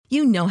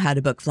You know how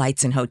to book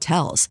flights and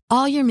hotels.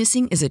 All you're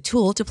missing is a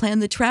tool to plan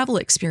the travel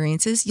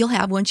experiences you'll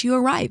have once you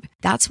arrive.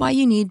 That's why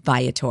you need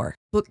Viator.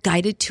 Book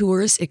guided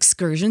tours,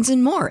 excursions,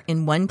 and more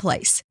in one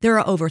place. There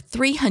are over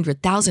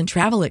 300,000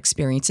 travel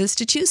experiences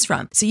to choose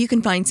from, so you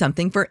can find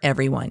something for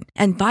everyone.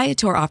 And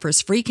Viator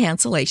offers free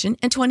cancellation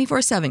and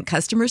 24/7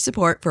 customer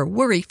support for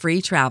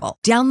worry-free travel.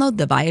 Download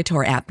the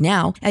Viator app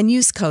now and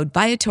use code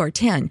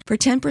Viator10 for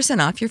 10%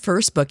 off your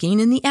first booking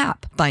in the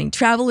app. Find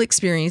travel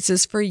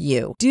experiences for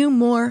you. Do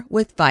more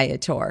with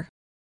Viator.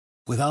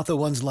 Without the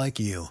ones like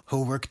you,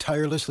 who work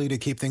tirelessly to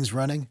keep things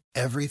running,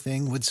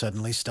 everything would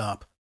suddenly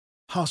stop.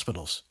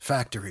 Hospitals,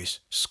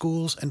 factories,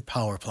 schools, and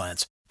power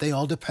plants, they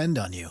all depend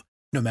on you.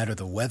 No matter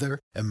the weather,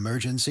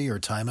 emergency, or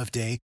time of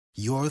day,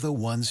 you're the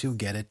ones who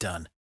get it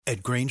done.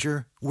 At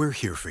Grainger, we're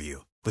here for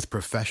you with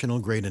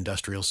professional-grade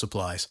industrial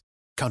supplies.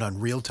 Count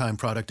on real-time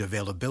product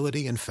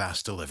availability and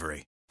fast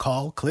delivery.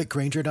 Call, click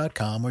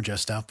Grainger.com, or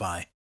just stop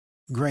by.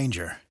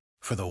 Grainger,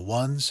 for the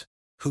ones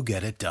who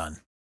get it done.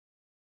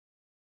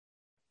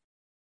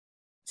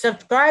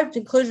 Subscribe to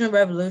Inclusion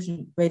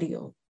Revolution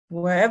Radio,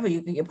 wherever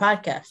you get your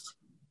podcasts.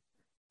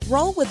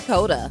 Roll with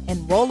Coda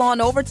and roll on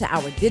over to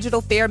our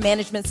digital fare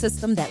management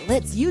system that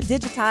lets you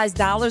digitize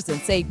dollars and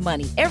save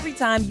money every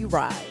time you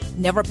ride.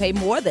 Never pay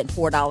more than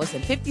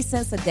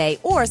 $4.50 a day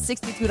or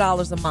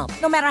 $62 a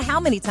month, no matter how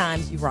many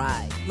times you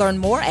ride. Learn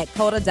more at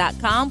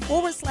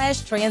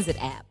coda.com/transit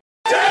app.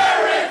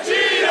 Derek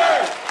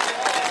Jeter!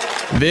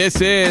 This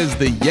is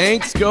the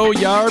Yanks Go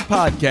Yard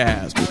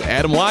podcast with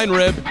Adam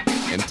Weinrib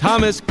and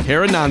Thomas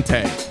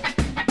Carinante.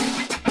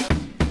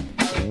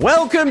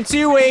 Welcome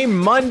to a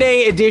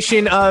Monday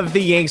edition of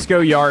the Yanks Go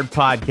Yard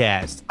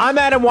podcast. I'm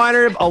Adam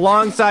Weinrib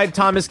alongside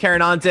Thomas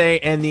Carinante,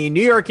 and the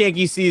New York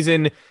Yankees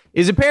season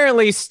is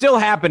apparently still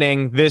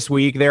happening this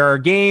week. There are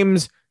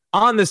games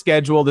on the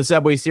schedule. The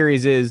Subway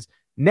Series is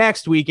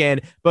next weekend,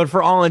 but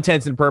for all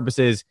intents and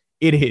purposes,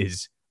 it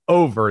is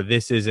over.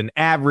 This is an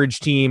average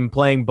team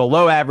playing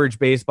below average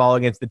baseball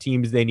against the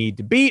teams they need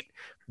to beat.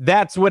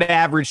 That's what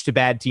average to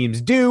bad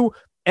teams do.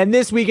 And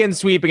this weekend's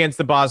sweep against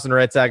the Boston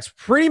Red Sox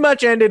pretty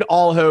much ended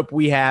all hope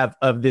we have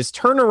of this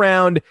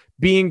turnaround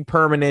being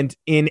permanent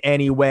in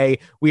any way.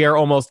 We are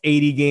almost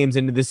 80 games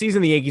into the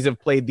season. The Yankees have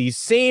played the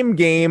same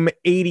game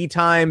 80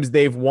 times.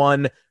 They've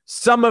won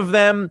some of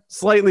them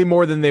slightly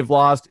more than they've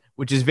lost,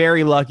 which is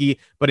very lucky.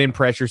 But in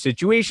pressure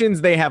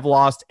situations, they have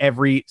lost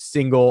every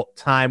single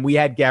time. We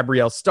had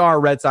Gabrielle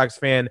Starr, Red Sox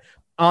fan,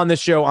 on the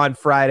show on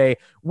Friday,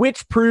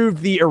 which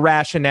proved the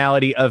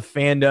irrationality of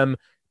fandom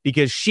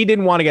because she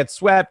didn't want to get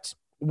swept.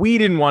 We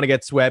didn't want to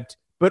get swept,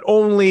 but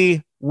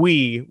only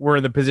we were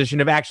in the position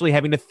of actually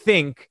having to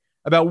think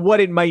about what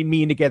it might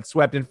mean to get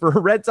swept. And for a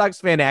Red Sox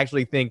fan to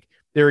actually think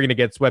they were going to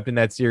get swept in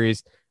that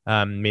series,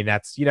 I mean,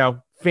 that's,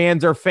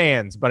 fans are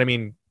fans, but I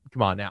mean,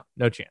 come on now,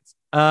 no chance.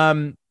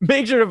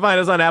 Make sure to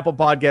find us on Apple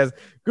Podcasts,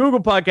 Google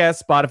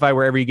Podcasts, Spotify,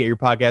 wherever you get your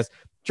podcasts.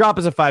 Drop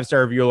us a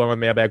 5-star review along with a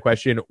mailbag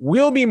question.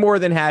 We'll be more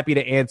than happy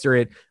to answer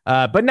it,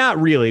 but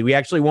not really. We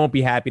actually won't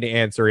be happy to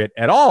answer it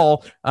at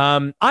all.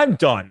 I'm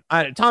done.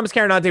 Thomas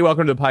Carinante,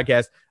 welcome to the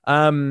podcast.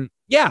 I'm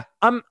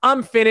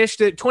finished.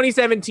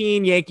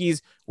 2017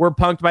 Yankees were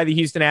punked by the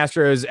Houston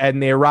Astros,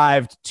 and they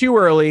arrived too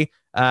early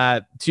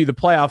to the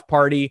playoff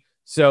party.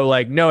 So,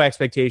 no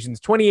expectations.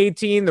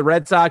 2018, the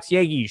Red Sox,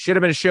 Yankees should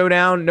have been a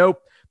showdown.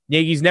 Nope.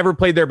 Yankees never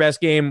played their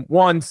best game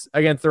once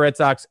against the Red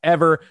Sox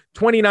ever.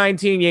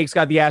 2019, Yankees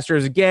got the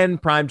Astros again.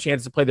 Prime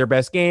chance to play their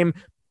best game.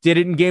 Did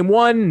it in game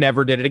one.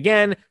 Never did it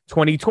again.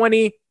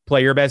 2020,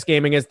 play your best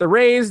game against the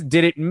Rays.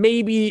 Did it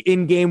maybe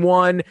in game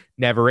one.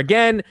 Never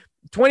again.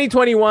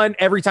 2021,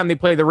 every time they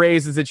play the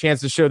Rays is a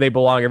chance to show they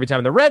belong. Every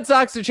time the Red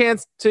Sox a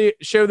chance to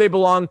show they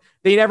belong,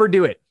 they never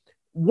do it.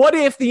 What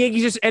if the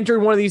Yankees just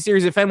entered one of these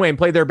series at Fenway and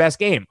played their best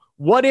game?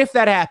 What if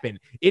that happened?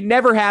 It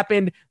never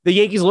happened. The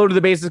Yankees loaded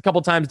the bases a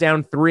couple times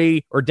down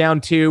 3 or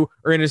down 2,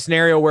 or in a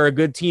scenario where a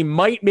good team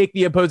might make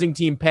the opposing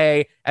team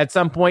pay at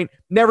some point.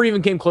 Never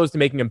even came close to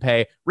making them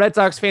pay. Red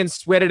Sox fans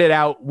sweated it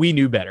out. We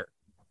knew better.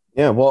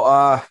 Yeah,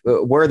 well,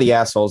 we're the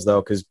assholes,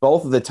 though, because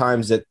both of the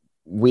times that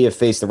we have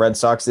faced the Red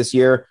Sox this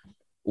year,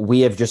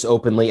 we have just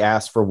openly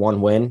asked for one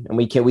win, and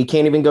we can't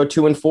even go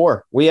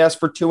 2-4. We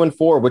asked for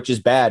 2-4, which is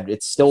bad.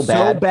 It's still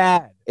bad. So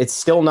bad. It's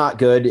still not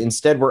good.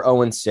 Instead, we're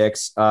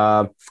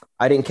 0-6.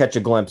 I didn't catch a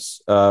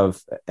glimpse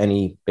of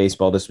any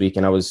baseball this week,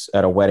 and I was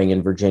at a wedding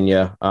in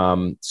Virginia.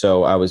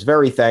 So I was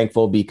very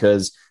thankful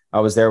because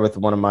I was there with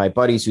one of my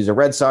buddies who's a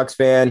Red Sox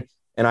fan,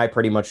 and I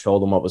pretty much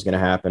told him what was going to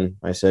happen.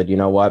 I said, you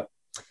know what?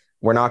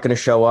 We're not going to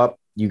show up.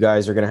 You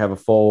guys are going to have a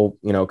full,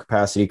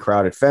 capacity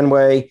crowd at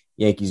Fenway.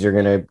 Yankees are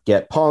going to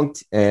get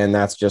punked, and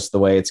that's just the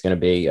way it's going to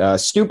be.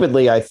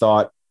 Stupidly, I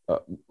thought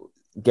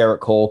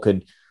Garrett Cole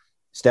could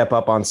step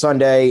up on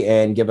Sunday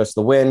and give us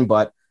the win,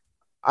 but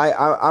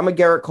I'm a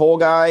Garrett Cole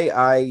guy.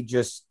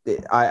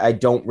 I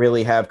don't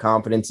really have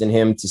confidence in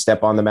him to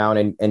step on the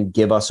mound and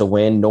give us a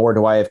win, nor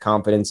do I have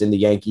confidence in the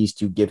Yankees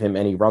to give him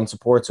any run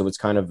support. So it's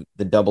kind of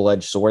the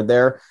double-edged sword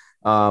there.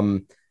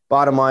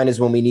 bottom line is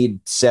when we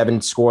need 7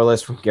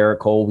 scoreless from Garrett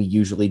Cole, we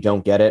usually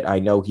don't get it. I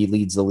know he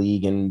leads the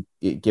league in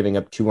giving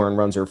up 2 earned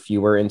runs or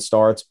fewer in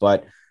starts,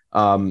 but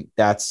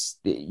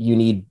you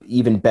need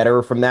even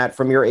better from that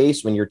from your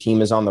ace when your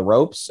team is on the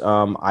ropes.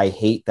 I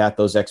hate that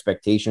those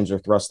expectations are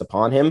thrust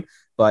upon him,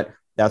 but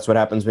that's what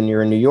happens when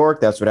you're in New York.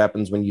 That's what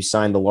happens when you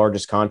sign the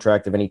largest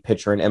contract of any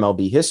pitcher in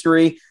MLB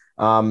history.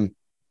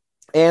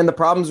 And the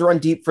problems run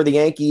deep for the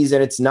Yankees,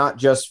 and it's not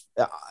just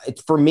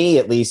for me,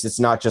 at least, it's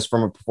not just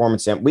from a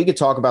performance standpoint. We could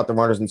talk about the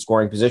runners in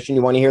scoring position.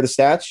 You want to hear the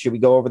stats? Should we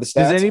go over the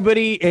stats? Does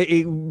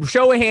anybody,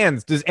 show of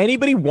hands, does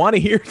anybody want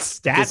to hear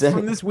stats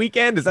from this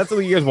weekend? Is that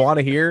something you guys want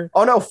to hear?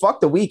 Oh, no, fuck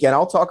the weekend.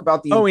 I'll talk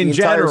about the in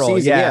general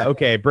season. Yeah,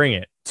 okay, bring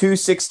it.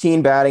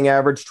 216 batting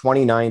average,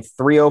 29th,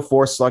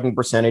 304 slugging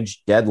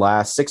percentage, dead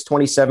last,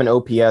 627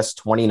 OPS,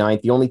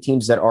 29th. The only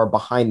teams that are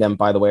behind them,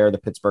 by the way, are the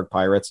Pittsburgh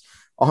Pirates.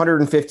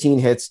 115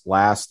 hits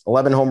last,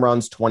 11 home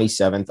runs,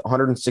 27th,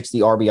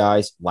 160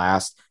 RBIs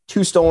last,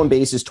 2 stolen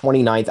bases,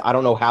 29th. I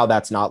don't know how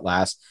that's not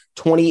last.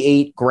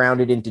 28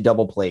 grounded into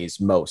double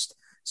plays, most.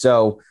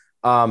 So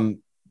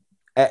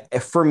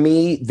for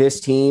me,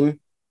 this team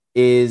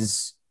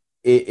is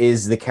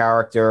the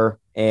character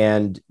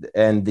and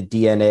the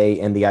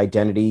DNA and the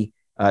identity.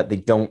 They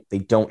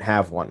don't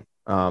have one.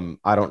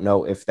 I don't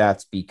know if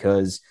that's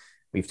because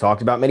we've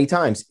talked about many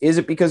times. Is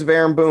it because of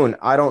Aaron Boone?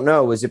 I don't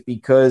know. Is it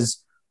because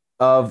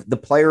of the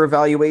player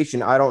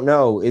evaluation? I don't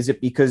know. Is it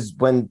because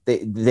when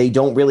they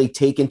don't really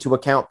take into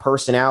account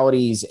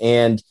personalities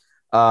and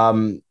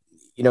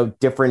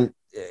different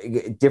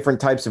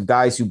types of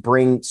guys who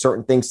bring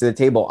certain things to the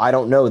table? I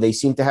don't know. They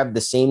seem to have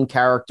the same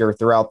character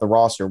throughout the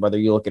roster, whether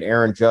you look at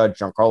Aaron Judge,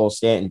 Giancarlo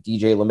Stanton,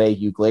 DJ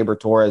LeMahieu, Gleyber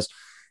Torres.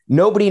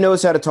 Nobody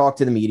knows how to talk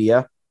to the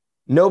media.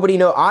 Nobody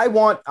know.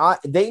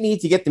 They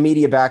need to get the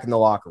media back in the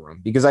locker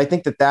room, because I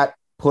think that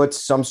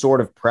puts some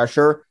sort of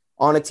pressure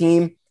on a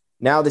team.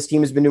 Now this team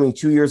has been doing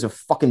 2 years of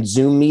fucking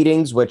Zoom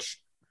meetings, which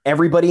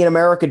everybody in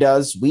America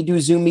does. We do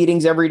Zoom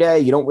meetings every day.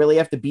 You don't really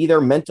have to be there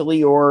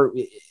mentally or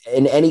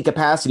in any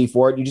capacity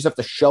for it. You just have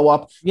to show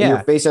up. Yeah. And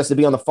your face has to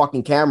be on the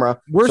fucking camera.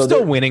 We're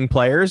still winning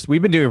players.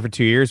 We've been doing it for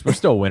 2 years. We're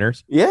still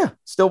winners. Yeah,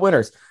 still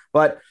winners.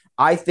 But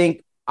I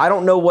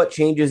don't know what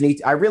changes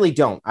need. I really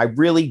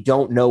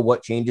don't know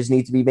what changes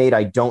need to be made.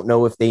 I don't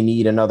know if they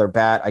need another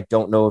bat. I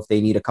don't know if they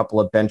need a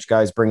couple of bench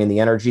guys bringing the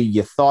energy.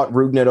 You thought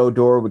Rougned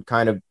Odor would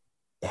kind of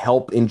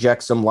help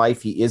inject some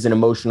life. He is an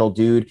emotional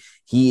dude.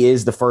 He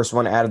is the first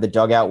one out of the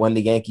dugout when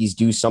the Yankees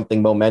do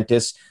something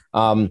momentous,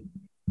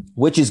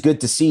 which is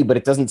good to see, but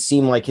it doesn't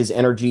seem like his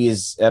energy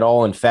is at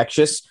all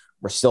infectious.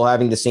 We're still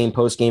having the same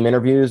post-game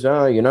interviews. Things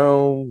are going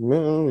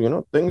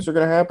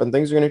to happen.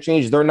 Things are going to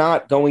change. They're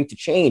not going to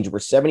change. We're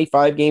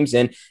 75 games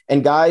in.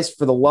 And guys,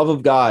 for the love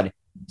of God,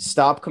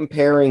 stop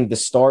comparing the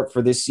start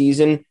for this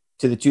season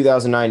to the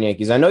 2009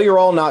 Yankees. I know you're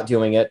all not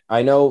doing it.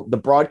 I know the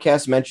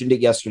broadcast mentioned it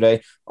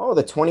yesterday. Oh,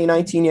 the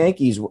 2009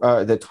 Yankees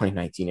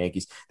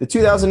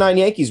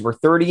were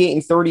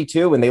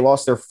 38-32, and they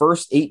lost their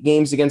first 8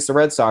 games against the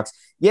Red Sox.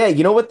 Yeah,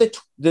 you know what the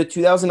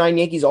 2009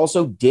 Yankees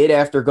also did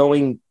after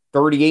going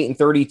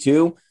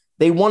 38-32?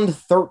 They won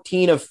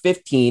 13 of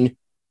 15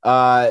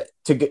 I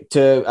think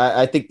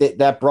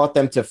that brought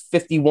them to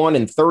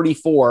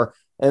 51-34.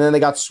 And then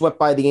they got swept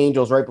by the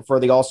Angels right before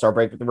the All-Star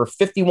break. But they were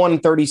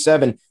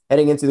 51-37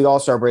 heading into the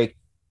All-Star break.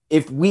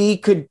 If we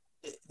could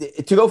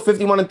to go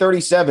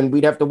 51-37,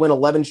 we'd have to win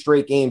 11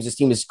 straight games. This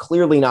team is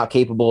clearly not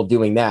capable of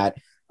doing that.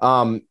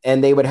 And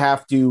they would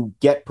have to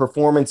get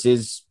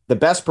performances, the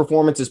best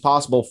performances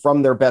possible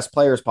from their best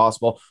players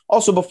possible.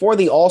 Also, before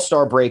the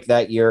All-Star break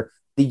that year,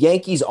 the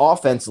Yankees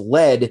offense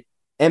led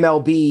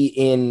MLB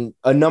in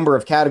a number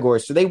of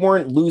categories. So they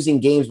weren't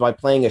losing games by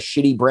playing a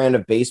shitty brand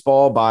of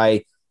baseball,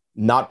 by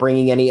not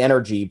bringing any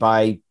energy,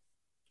 by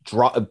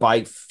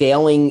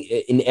failing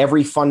in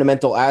every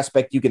fundamental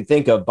aspect you can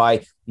think of,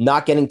 by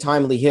not getting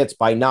timely hits,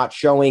 by not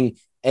showing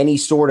any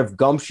sort of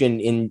gumption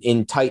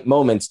in tight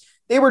moments.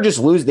 They were just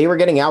losing. They were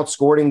getting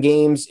outscored in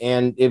games,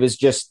 and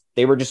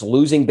they were just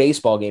losing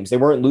baseball games. They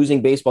weren't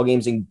losing baseball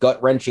games in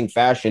gut-wrenching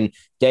fashion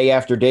day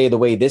after day the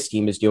way this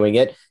team is doing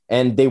it,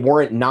 and they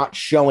weren't not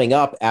showing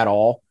up at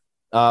all,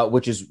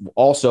 which is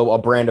also a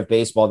brand of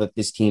baseball that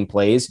this team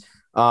plays.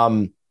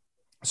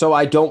 So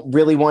I don't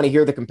really want to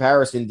hear the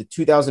comparison. The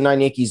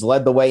 2009 Yankees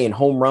led the way in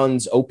home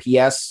runs,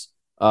 OPS,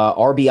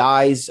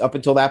 RBIs. Up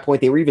until that point,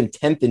 they were even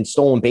 10th in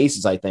stolen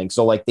bases, I think.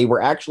 So like they were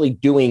actually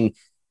doing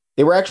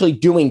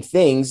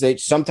things that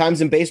sometimes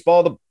in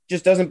baseball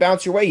just doesn't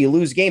bounce your way. You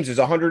lose games. There's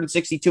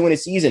 162 in a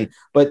season.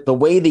 But the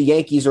way the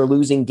Yankees are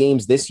losing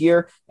games this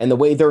year and the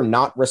way they're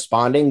not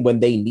responding when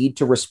they need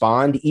to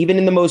respond, even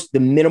in the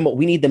minimal,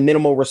 we need the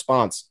minimal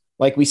response.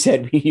 Like we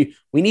said, we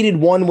needed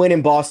one win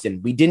in Boston.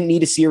 We didn't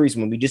need a series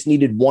win. We just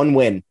needed one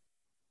win.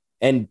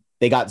 And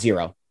they got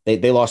 0.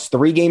 They lost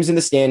 3 games in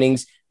the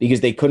standings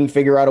because they couldn't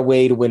figure out a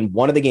way to win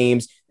one of the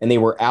games. And they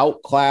were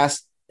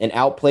outclassed and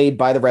outplayed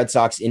by the Red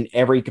Sox in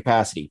every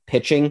capacity: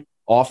 pitching,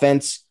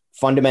 offense,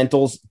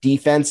 fundamentals,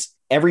 defense,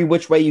 every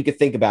which way you could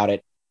think about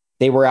it.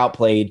 They were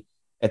outplayed.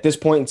 At this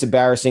point, it's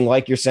embarrassing.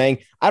 Like you're saying,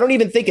 I don't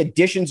even think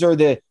additions are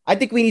I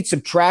think we need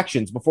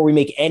subtractions before we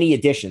make any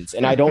additions.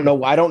 And I don't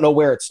know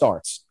where it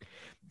starts.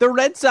 The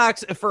Red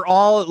Sox, for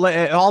all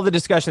the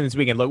discussion this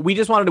weekend, look, we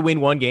just wanted to win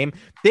one game.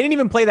 They didn't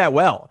even play that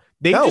well.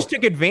 They just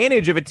took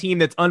advantage of a team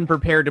that's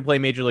unprepared to play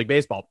Major League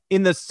Baseball.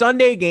 In the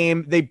Sunday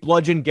game, they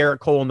bludgeoned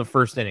Garrett Cole in the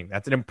first inning.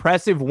 That's an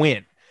impressive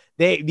win.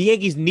 The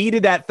Yankees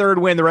needed that third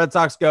win. The Red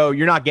Sox go,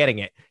 you're not getting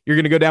it. You're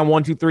going to go down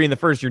 1-2-3 in the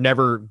first. You're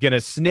never going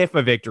to sniff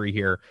a victory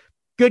here.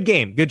 Good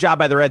game. Good job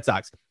by the Red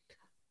Sox.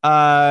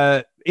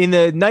 In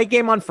the night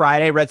game on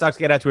Friday, Red Sox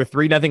get out to a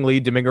 3-0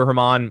 lead. Domingo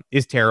Germán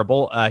is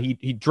terrible.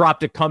 He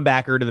dropped a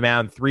comebacker to the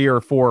mound 3 or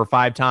 4 or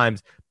 5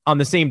 times on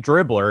the same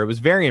dribbler. It was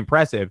very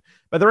impressive.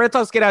 But the Red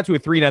Sox get out to a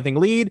 3-0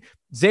 lead.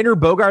 Xander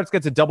Bogaerts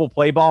gets a double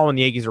play ball when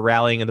the Yankees are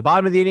rallying in the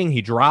bottom of the inning.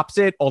 He drops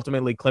it.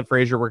 Ultimately, Clint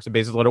Frazier works a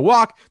bases loaded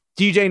walk.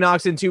 DJ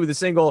knocks in 2 with a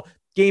single.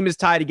 Game is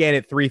tied again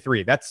at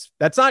 3-3.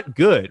 That's not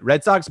good.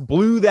 Red Sox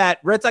blew that.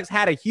 Red Sox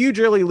had a huge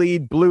early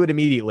lead, blew it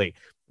immediately.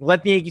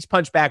 Let the Yankees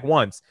punch back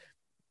once.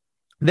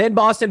 Then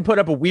Boston put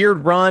up a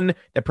weird run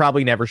that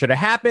probably never should have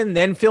happened.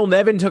 Then Phil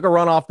Nevin took a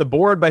run off the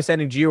board by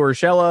sending Gio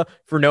Urshela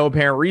for no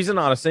apparent reason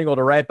on a single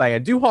to right by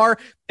Andujar.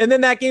 And then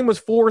that game was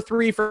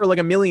 4-3 for like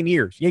a million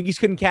years. Yankees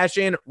couldn't cash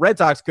in. Red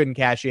Sox couldn't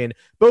cash in.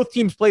 Both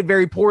teams played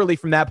very poorly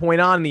from that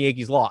point on, and the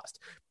Yankees lost.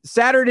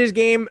 Saturday's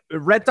game,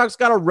 Red Sox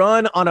got a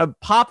run on a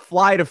pop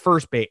fly to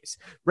first base.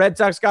 Red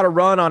Sox got a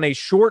run on a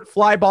short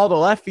fly ball to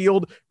left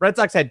field. Red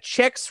Sox had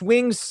check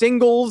swings,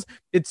 singles,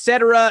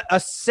 etc.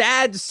 A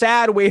sad,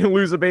 sad way to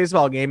lose a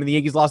baseball game, and the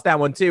Yankees lost that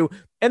one too.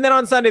 And then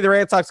on Sunday, the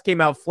Red Sox came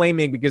out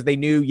flaming because they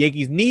knew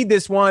Yankees need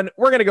this one.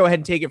 We're going to go ahead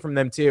and take it from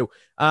them too.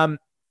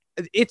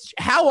 It's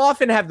how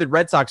often have the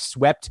Red Sox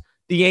swept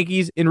the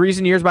Yankees in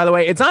recent years, by the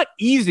way? It's not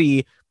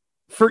easy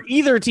for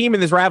either team in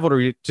this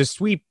rivalry to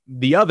sweep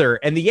the other.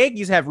 And the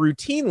Yankees have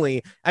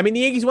routinely, I mean, the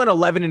Yankees went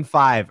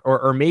 11-5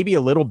 or maybe a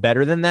little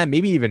better than that,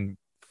 maybe even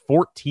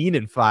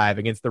 14-5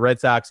 against the Red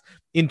Sox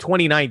in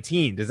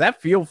 2019. Does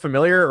that feel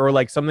familiar or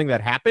like something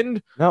that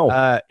happened?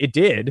 No, it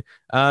did.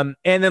 And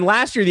then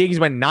last year, the Yankees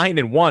went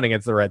 9-1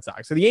 against the Red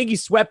Sox. So the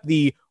Yankees swept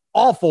the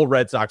awful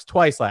Red Sox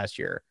twice last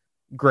year.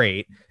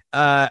 Great.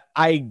 I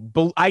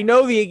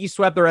know the Yankees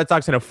swept the Red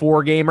Sox in a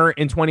 4-gamer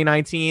in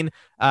 2019,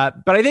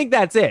 but I think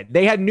that's it.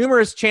 They had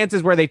numerous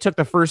chances where they took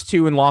the first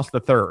 2 and lost the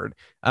third.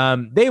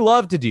 They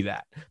love to do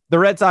that. The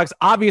Red Sox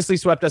obviously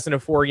swept us in a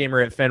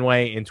 4-gamer at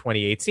Fenway in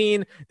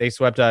 2018. They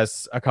swept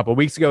us a couple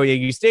weeks ago at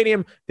Yankee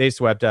Stadium. They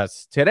swept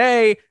us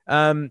today.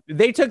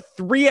 They took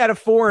 3 out of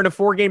 4 in a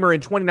 4-gamer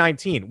in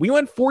 2019. We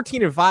went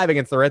 14-5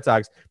 against the Red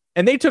Sox,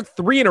 and they took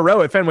 3 in a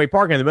row at Fenway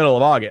Park in the middle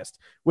of August,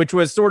 which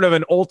was sort of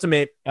an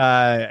ultimate.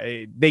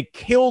 They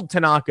killed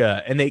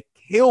Tanaka and they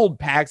killed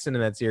Paxton in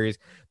that series.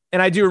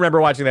 And I do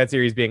remember watching that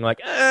series being like,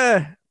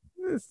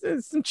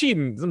 some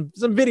cheating,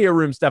 some video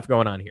room stuff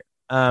going on here.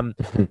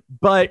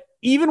 But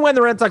even when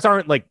the Red Sox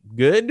aren't like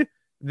good,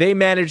 they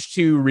managed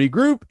to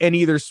regroup and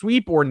either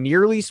sweep or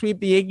nearly sweep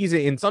the Yankees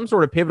in some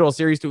sort of pivotal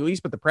series to at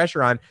least put the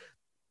pressure on.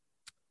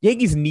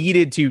 Yankees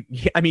needed to,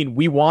 I mean,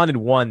 we wanted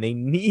 1. They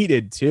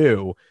needed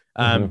 2.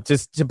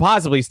 Just to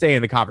possibly stay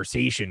in the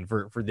conversation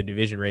for the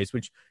division race,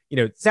 which, you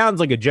know, sounds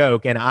like a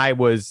joke. And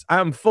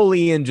I'm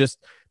fully in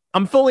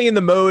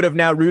the mode of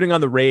now rooting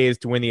on the Rays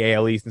to win the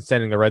AL East and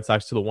sending the Red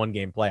Sox to the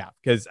 1-game playoff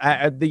because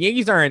the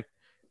Yankees aren't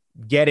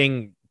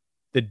getting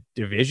the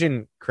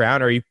division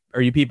crown. Are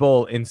you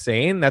people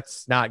insane?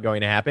 That's not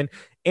going to happen.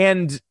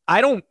 And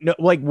I don't know,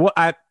 like, what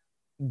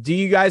do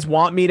you guys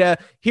want me to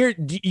hear?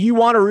 Do you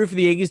want to root for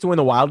the Yankees to win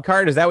the wild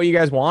card? Is that what you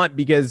guys want?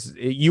 Because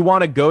you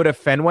want to go to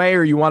Fenway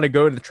or you want to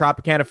go to the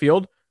Tropicana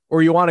Field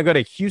or you want to go to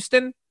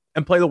Houston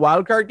and play the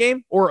wild card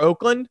game or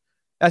Oakland?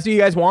 That's what you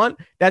guys want?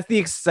 That's the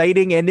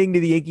exciting ending to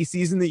the Yankee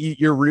season that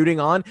you're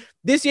rooting on.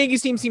 This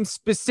Yankees team seems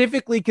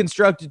specifically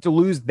constructed to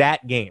lose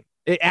that game.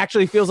 It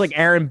actually feels like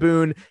Aaron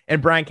Boone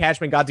and Brian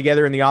Cashman got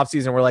together in the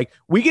offseason. We're like,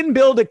 we can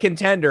build a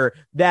contender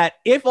that,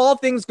 if all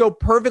things go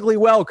perfectly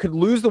well, could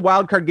lose the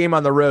wild card game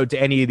on the road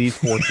to any of these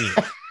 4 teams.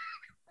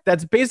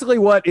 That's basically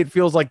what it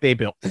feels like they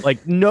built.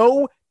 Like,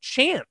 no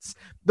chance.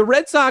 The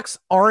Red Sox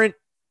aren't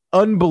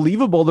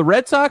unbelievable. The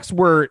Red Sox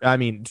were, I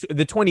mean,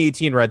 the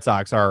 2018 Red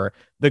Sox are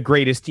the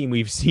greatest team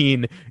we've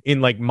seen in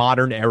like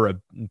modern era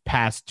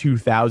past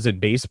 2000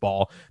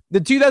 baseball. The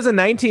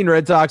 2019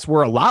 Red Sox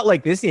were a lot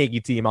like this Yankee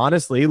team,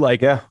 honestly.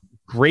 Like,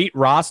 great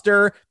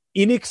roster,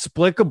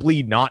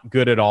 inexplicably not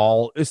good at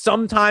all.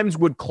 Sometimes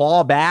would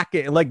claw back.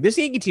 Like, this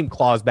Yankee team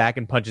claws back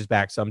and punches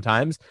back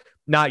sometimes,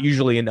 not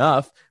usually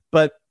enough.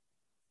 But,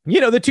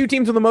 you know, the 2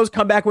 teams with the most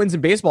comeback wins in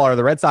baseball are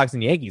the Red Sox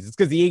and Yankees. It's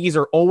because the Yankees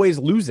are always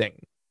losing.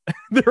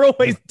 They're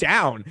always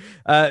down.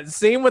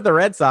 Same with the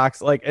Red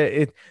Sox. Like,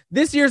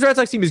 this year's Red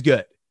Sox team is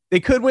good. They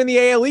could win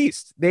the AL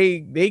East.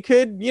 They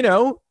could, you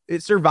know,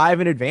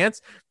 survive in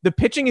advance. The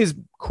pitching is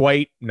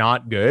quite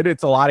not good.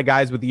 It's a lot of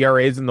guys with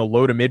ERAs in the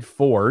low to mid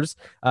 4s.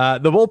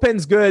 The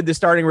bullpen's good. The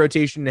starting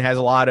rotation has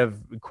a lot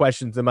of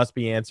questions that must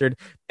be answered.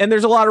 And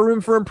there's a lot of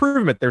room for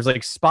improvement. There's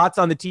like spots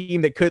on the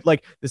team that could,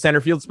 like the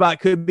center field spot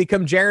could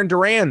become Jarren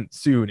Duran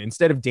soon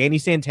instead of Danny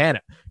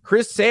Santana.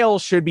 Chris Sale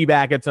should be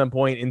back at some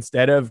point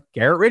instead of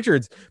Garrett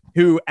Richards,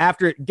 who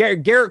after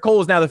Garrett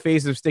Cole is now the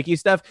face of sticky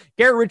stuff.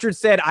 Garrett Richards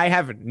said, I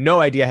have no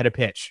idea how to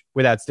pitch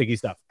without sticky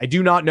stuff. I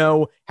do not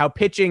know how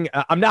pitching.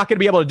 I'm not going to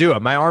be able to do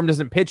it. My arm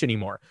doesn't pitch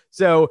anymore.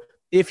 So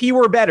if he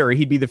were better,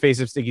 he'd be the face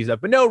of sticky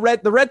stuff. But no,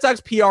 the Red Sox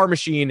PR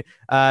machine,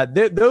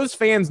 those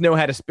fans know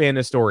how to spin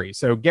a story.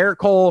 So Garrett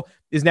Cole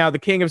is now the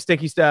king of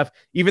sticky stuff,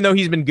 even though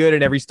he's been good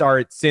in every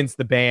start since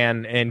the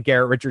ban. And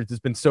Garrett Richards has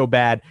been so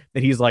bad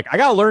that he's like, I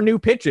got to learn new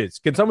pitches.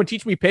 Can someone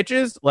teach me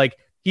pitches? Like,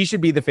 he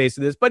should be the face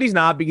of this, but he's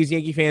not, because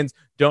Yankee fans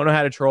don't know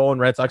how to troll and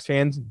Red Sox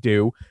fans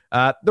do.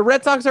 The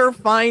Red Sox are a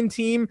fine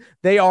team.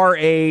 They are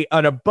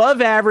an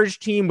above average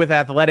team with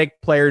athletic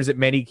players at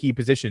many key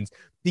positions.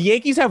 The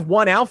Yankees have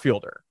one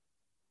outfielder.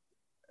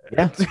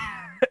 Yeah,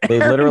 they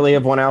literally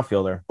have one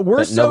outfielder.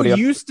 We're so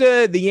used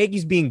to the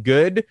Yankees being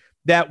good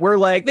that we're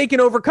like, they can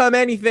overcome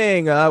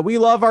anything. We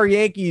love our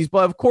Yankees,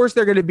 but of course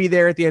they're going to be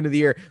there at the end of the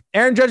year.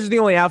 Aaron Judge is the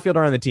only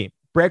outfielder on the team.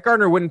 Brett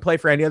Gardner wouldn't play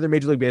for any other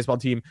Major League Baseball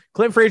team.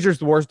 Clint Frazier is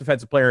the worst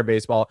defensive player in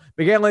baseball.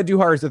 Miguel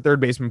Andujar is the third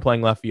baseman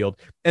playing left field.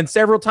 And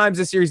several times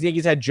this series, the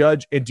Yankees had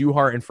Judge,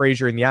 Andujar, and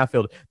Frazier in the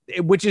outfield,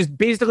 which is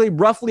basically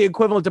roughly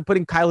equivalent to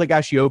putting Kyle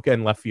Higashioka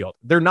in left field.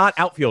 They're not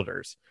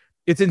outfielders.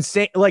 It's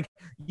insane. Like,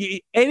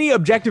 any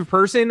objective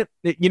person,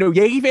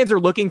 Yankee fans are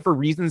looking for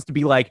reasons to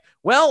be like,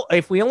 well,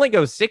 if we only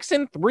go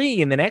 6-3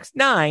 in the next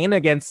 9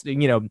 against,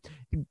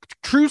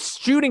 true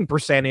shooting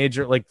percentage,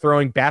 or like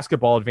throwing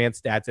basketball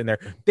advanced stats in there,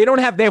 they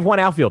have one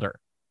outfielder.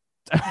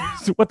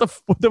 So what the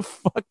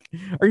fuck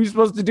are you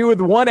supposed to do with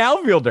one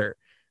outfielder?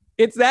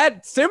 It's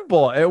that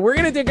simple. We're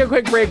going to take a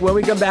quick break. When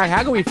we come back,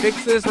 how can we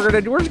fix this? We're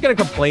just going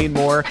to complain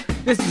more.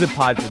 This is a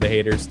pod for the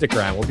haters. Stick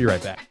around. We'll be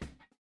right back.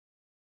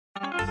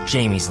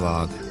 Jamie's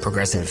Log,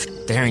 Progressive,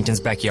 the Harrington's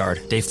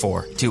backyard, day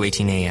 4,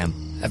 2:18 a.m.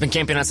 I've been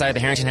camping outside the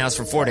Harrington house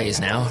for 4 days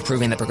now,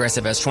 proving that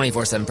Progressive has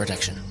 24/7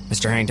 protection.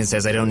 Mr. Harrington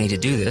says I don't need to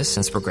do this,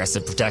 since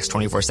Progressive protects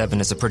 24/7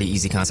 is a pretty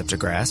easy concept to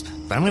grasp,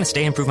 but I'm going to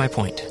stay and prove my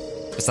point.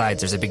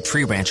 Besides, there's a big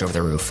tree branch over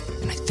the roof,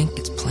 and I think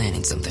it's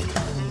planning something.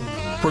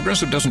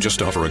 Progressive doesn't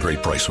just offer a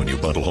great price when you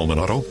bundle home and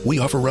auto. We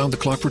offer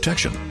round-the-clock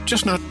protection,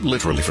 just not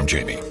literally from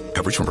Jamie.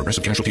 Coverage from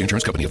Progressive Casualty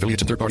Insurance Company,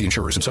 affiliates, and third-party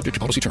insurers, and subject to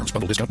policy terms.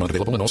 Bundle discount not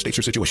available in all states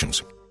or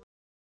situations.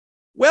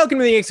 Welcome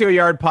to the Yanks Go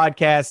Yard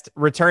podcast,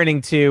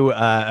 returning to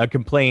a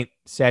complaint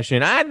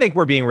session. I think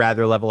we're being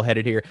rather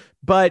level-headed here,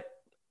 but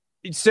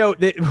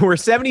we're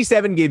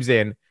 77 games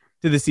in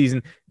to the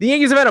season. The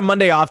Yankees have had a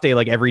Monday off day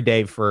like every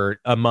day for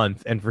a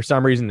month, and for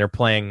some reason they're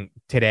playing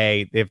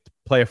today. They have to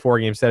play a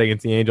 4-game set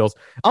against the Angels.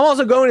 I'm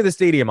also going to the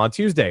stadium on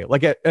Tuesday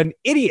like an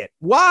idiot.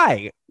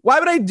 Why? Why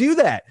would I do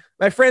that?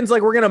 My friend's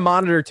like, we're going to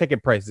monitor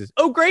ticket prices.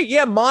 Oh, great.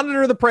 Yeah,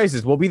 monitor the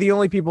prices. We'll be the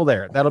only people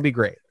there. That'll be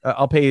great.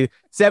 I'll pay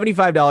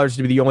 $75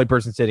 to be the only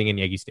person sitting in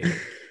Yankee Stadium.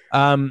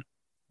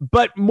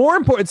 But more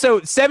important,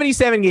 so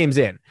 77 games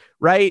in,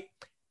 right?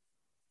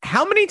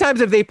 How many times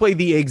have they played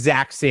the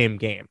exact same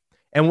game?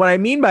 And what I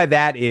mean by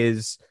that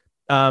is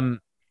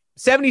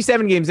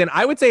 77 games in,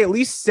 I would say at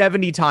least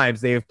 70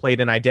 times they have played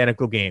an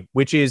identical game,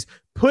 which is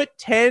put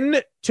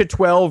 10 to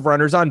 12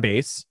 runners on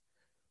base.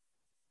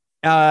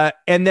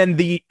 And then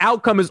the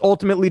outcome is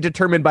ultimately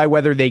determined by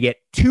whether they get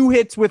 2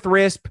 hits with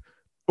RISP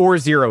or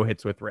 0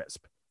 hits with RISP,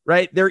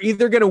 right? They're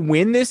either going to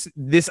win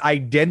this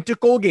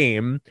identical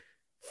game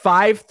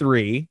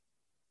 5-3,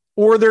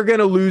 or they're going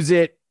to lose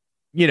it,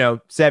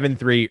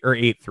 7-3 or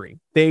 8-3.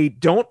 They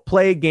don't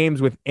play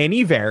games with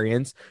any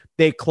variance.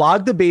 They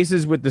clog the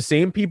bases with the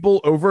same people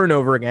over and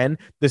over again.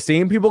 The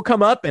same people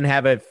come up and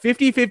have a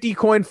 50-50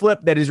 coin flip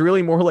that is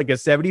really more like a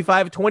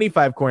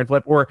 75-25 coin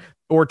flip,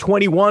 or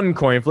 21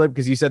 coin flip,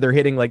 because you said they're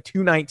hitting like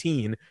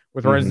 219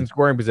 with runners in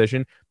scoring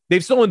position.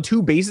 They've stolen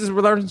 2 bases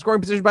with runners in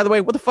scoring position, by the way.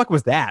 What the fuck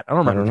was that? I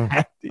don't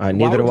remember.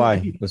 Neither do I.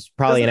 It was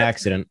probably an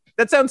accident.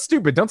 That sounds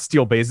stupid. Don't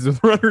steal bases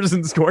with runners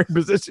in scoring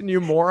position,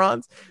 you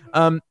morons.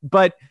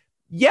 But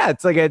yeah,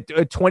 it's like a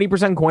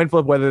 20% coin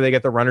flip whether they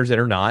get the runners in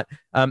or not.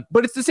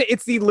 But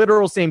it's the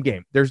literal same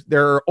game.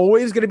 There are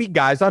always going to be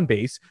guys on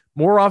base.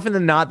 More often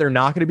than not, they're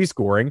not going to be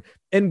scoring.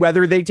 And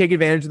whether they take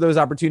advantage of those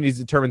opportunities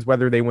determines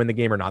whether they win the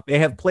game or not. They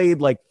have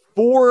played like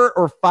 4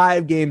 or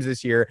 5 games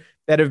this year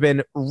that have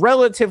been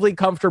relatively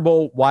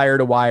comfortable wire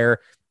to wire.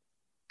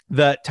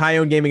 The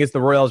Tyone game against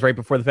the Royals right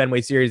before the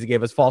Fenway series, it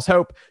gave us false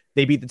hope.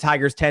 They beat the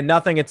Tigers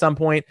 10-0 at some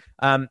point.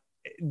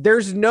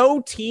 There's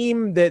no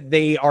team that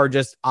they are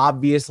just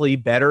obviously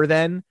better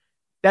than.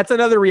 That's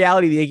another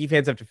reality the Yankee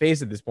fans have to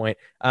face at this point.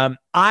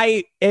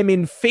 I am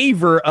in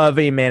favor of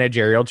a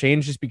managerial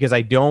change just because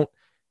I don't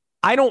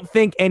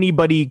think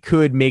anybody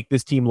could make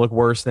this team look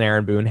worse than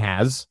Aaron Boone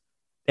has.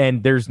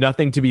 And there's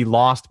nothing to be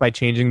lost by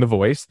changing the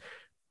voice.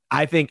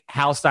 I think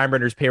Hal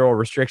Steinbrenner's payroll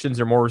restrictions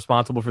are more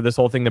responsible for this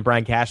whole thing than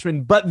Brian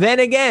Cashman. But then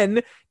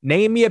again,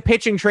 name me a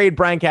pitching trade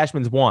Brian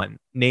Cashman's won.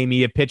 Name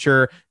me a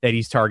pitcher that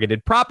he's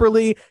targeted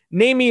properly.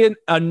 Name me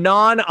a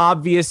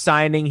non-obvious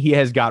signing he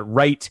has got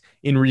right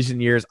in recent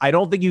years. I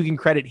don't think you can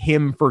credit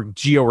him for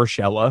Gio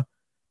Urshela.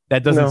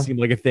 That doesn't seem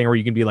like a thing where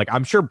you can be like,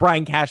 I'm sure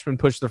Brian Cashman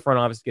pushed the front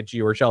office to get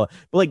Gio Urshela.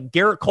 But like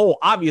Garrett Cole,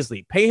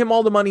 obviously, pay him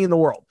all the money in the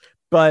world.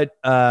 But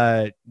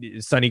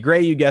Sonny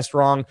Gray, you guessed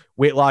wrong.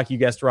 Whitlock, you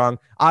guessed wrong.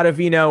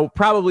 Ottavino,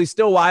 probably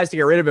still wise to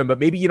get rid of him, but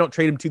maybe you don't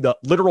trade him to the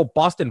literal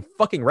Boston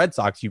fucking Red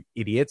Sox, you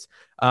idiots.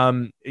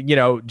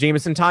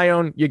 Jamison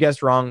Tyone, you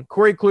guessed wrong.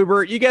 Corey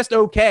Kluber, you guessed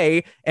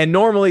okay. And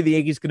normally the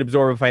Yankees could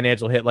absorb a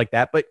financial hit like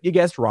that, but you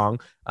guessed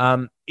wrong.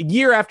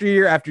 Year after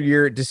year after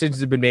year, decisions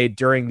have been made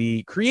during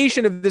the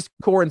creation of this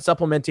core and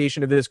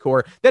supplementation of this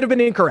core that have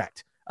been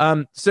incorrect.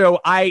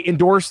 So I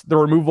endorse the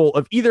removal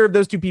of either of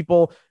those two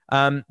people.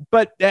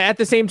 But at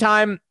the same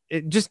time,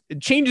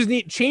 changes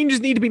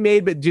need to be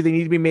made, but do they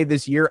need to be made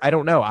this year? I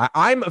don't know.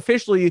 I'm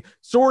officially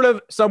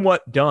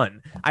somewhat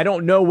done. I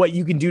don't know what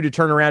you can do to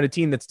turn around a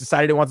team that's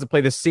decided it wants to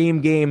play the same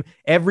game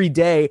every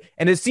day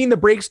and has seen the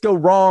breaks go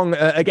wrong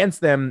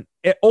against them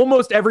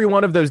almost every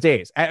one of those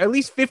days. At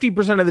least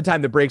 50% of the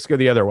time, the breaks go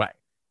the other way.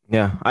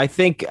 Yeah, I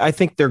think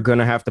they're going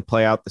to have to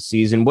play out the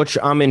season, which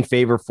I'm in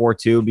favor for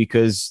too,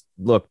 because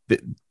look,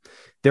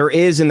 there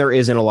is and there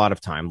isn't a lot of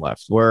time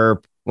left. We're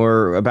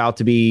about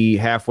to be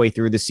halfway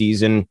through the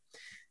season.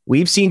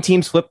 We've seen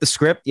teams flip the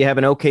script. You have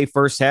an okay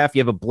first half.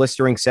 You have a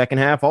blistering second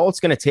half. All it's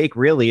going to take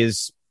really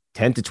is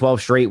 10 to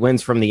 12 straight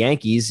wins from the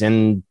Yankees,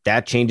 and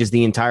that changes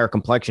the entire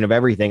complexion of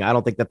everything. I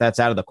don't think that that's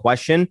out of the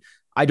question.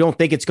 I don't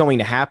think it's going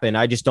to happen.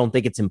 I just don't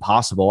think it's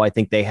impossible. I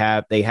think they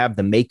have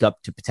the makeup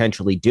to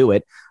potentially do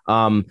it.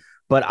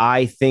 But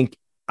I think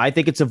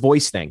it's a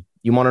voice thing.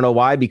 You want to know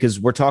why? Because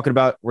we're talking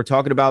about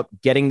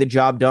getting the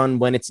job done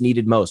when it's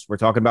needed most. We're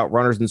talking about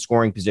runners in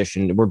scoring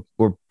position.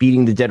 We're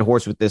beating the dead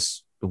horse with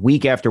this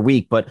week after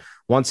week. But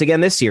once again,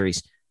 this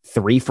series,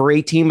 3 for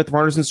 18 with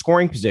runners in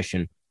scoring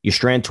position. You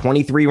strand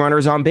 23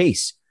 runners on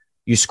base.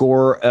 You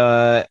score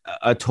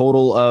a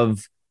total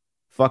of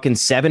fucking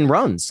 7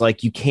 runs.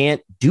 Like, you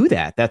can't do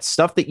that. That's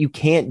stuff that you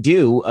can't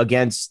do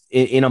against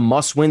in a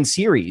must-win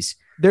series.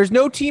 There's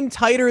no team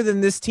tighter than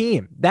this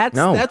team.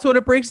 That's what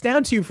it breaks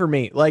down to for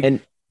me.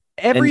 Like,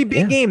 every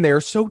big game,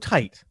 they're so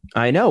tight.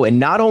 I know. And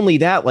not only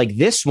that, like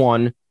this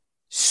one,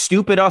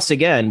 stupid us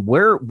again.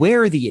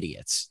 We're the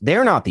idiots.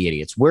 They're not the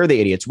idiots. We're the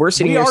idiots. We're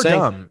sitting here saying,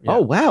 dumb. Yeah.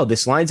 Oh, wow,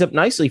 this lines up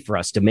nicely for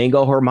us.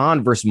 Domingo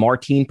Germán versus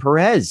Martin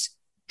Perez.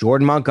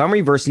 Jordan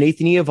Montgomery versus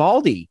Nathan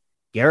Eovaldi.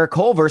 Garrett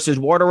Cole versus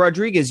Eduardo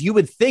Rodriguez. You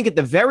would think at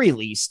the very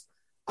least,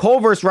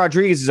 Cole versus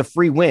Rodriguez is a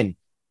free win.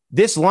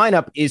 This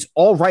lineup is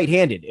all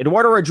right-handed.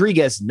 Eduardo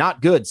Rodriguez,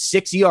 not good.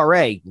 6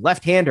 ERA,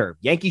 left-hander.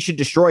 Yankees should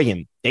destroy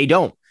him. They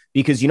don't.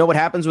 Because you know what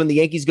happens when the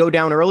Yankees go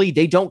down early?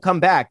 They don't come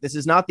back. This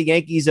is not the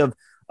Yankees of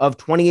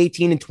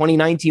 2018 and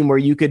 2019 where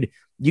you could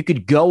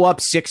go up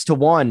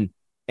 6-1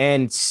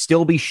 and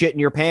still be shitting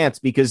your pants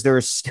because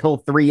there's still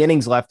 3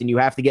 innings left and you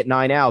have to get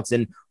 9 outs.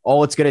 And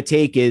all it's going to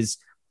take is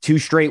 2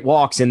 straight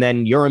walks, and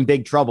then you're in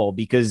big trouble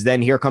because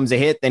then here comes a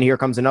hit, then here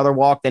comes another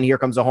walk, then here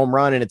comes a home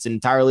run, and it's an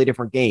entirely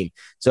different game.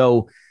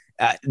 So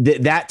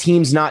that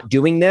team's not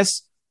doing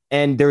this.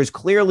 And there's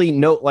clearly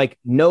when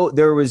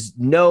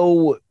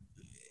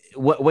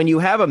you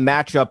have a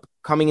matchup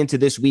coming into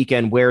this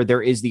weekend where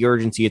there is the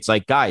urgency, it's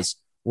like, guys,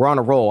 we're on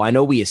a roll. I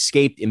know we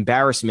escaped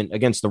embarrassment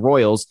against the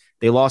Royals.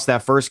 They lost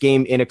that first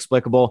game,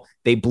 inexplicable.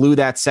 They blew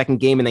that second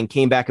game and then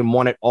came back and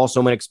won it,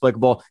 also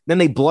inexplicable. Then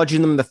they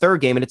bludgeoned them in the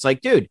third game. And it's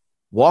like, dude,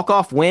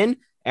 walk-off win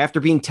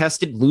after being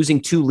tested, losing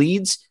 2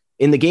 leads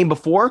in the game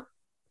before.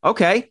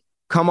 Okay,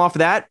 come off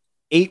that.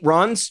 8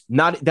 runs.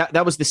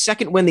 That was the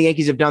second win the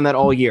Yankees have done that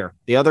all year.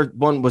 The other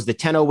one was the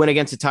 10-0 win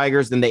against the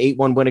Tigers, then the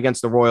 8-1 win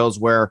against the Royals,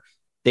 where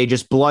they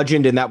just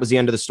bludgeoned, and that was the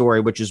end of the story,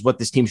 which is what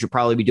this team should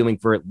probably be doing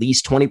for at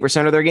least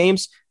 20% of their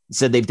games.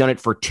 Said they've done it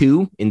for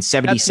 2 in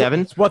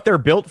 77. That's what they're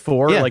built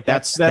for. Yeah, like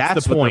that's the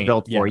what point. They're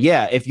built for.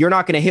 Yeah, if you're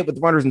not going to hit with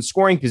runners in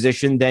scoring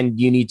position, then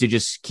you need to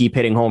just keep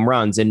hitting home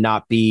runs and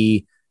not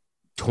be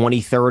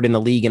 23rd in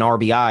the league in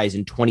RBIs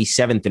and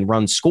 27th in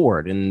runs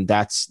scored. And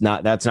that's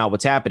not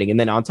what's happening. And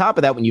then on top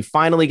of that, when you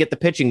finally get the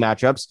pitching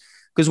matchups,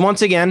 because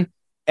once again,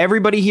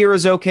 everybody here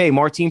is okay.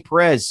 Martin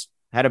Perez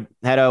had a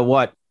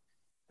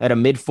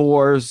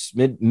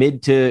mid-4s,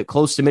 mid to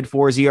close to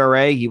mid-4s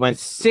ERA. He went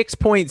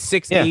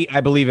 6.68,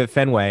 I believe, at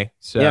Fenway.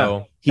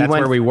 So that's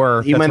where we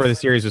were. That's where the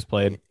series was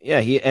played. Yeah,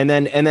 and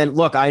then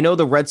look, I know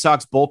the Red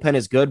Sox bullpen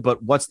is good,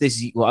 but what's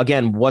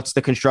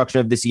the construction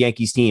of this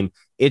Yankees team?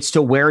 It's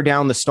to wear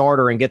down the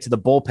starter and get to the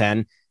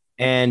bullpen.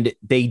 And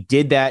they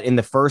did that in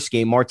the first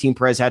game. Martin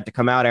Perez had to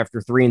come out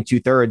after 3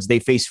 2/3. They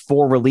faced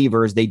 4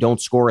 relievers. They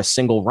don't score a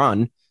single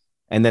run.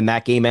 And then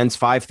that game ends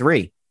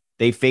 5-3.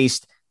 They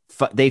faced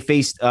 5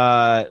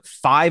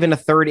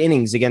 1/3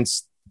 innings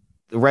against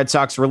the Red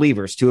Sox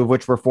relievers, 2 of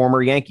which were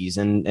former Yankees,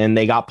 and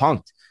they got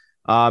punked.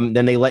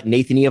 Then they let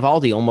Nathan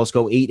Eovaldi almost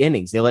go 8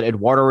 innings. They let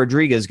Eduardo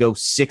Rodriguez go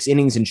 6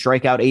 innings and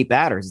strike out 8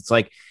 batters. It's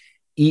like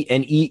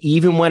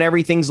even when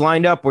everything's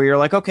lined up where you're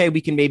like, okay,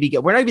 we can maybe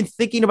we're not even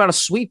thinking about a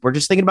sweep. We're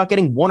just thinking about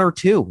getting 1 or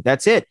 2.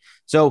 That's it.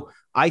 So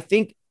I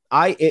think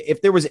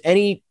if there was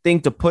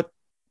anything to put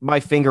my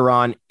finger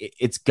on,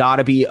 it's got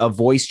to be a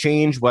voice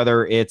change,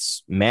 whether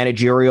it's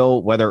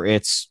managerial, whether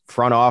it's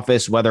front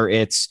office, whether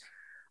it's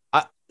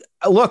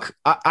look,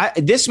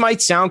 this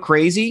might sound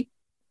crazy.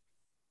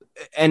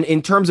 And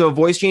in terms of a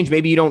voice change,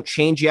 maybe you don't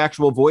change the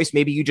actual voice.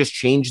 Maybe you just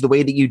change the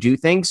way that you do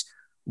things.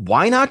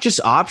 Why not just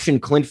option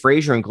Clint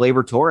Frazier and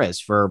Gleyber Torres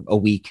for a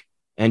week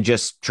and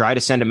just try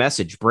to send a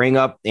message, bring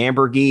up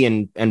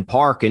Ambergy and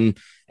Park and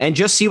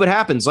just see what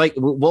happens. Like,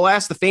 we'll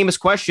ask the famous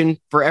question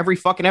for every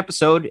fucking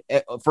episode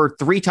for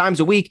 3 times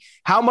a week.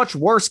 How much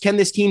worse can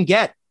this team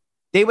get?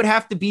 They would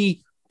have to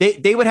be,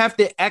 they would have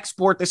to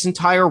export this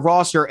entire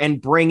roster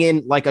and bring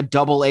in like a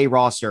AA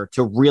roster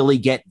to really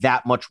get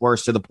that much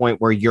worse, to the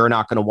point where you're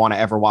not going to want to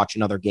ever watch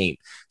another game.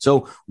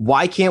 So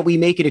why can't we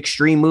make an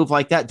extreme move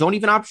like that? Don't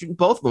even option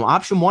both of them.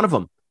 Option one of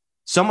them.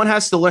 Someone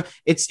has to learn.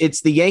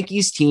 It's the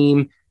Yankees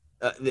team.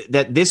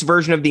 That this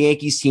version of the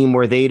Yankees team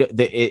where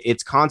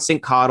it's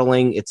constant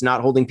coddling. It's not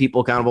holding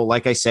people accountable.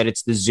 Like I said,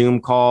 it's the Zoom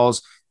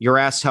calls. You're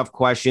asked tough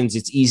questions.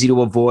 It's easy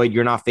to avoid.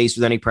 You're not faced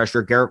with any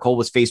pressure. Garrett Cole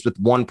was faced with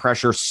one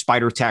pressure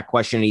spider tack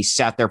question, and he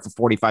sat there for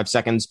 45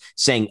 seconds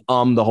saying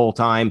the whole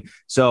time.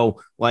 So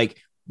like,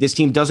 this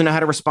team doesn't know how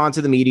to respond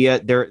to the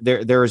media.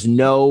 There's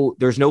no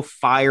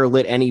fire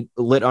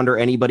lit under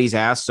anybody's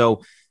ass.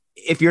 So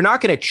if you're not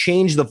going to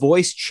change the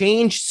voice,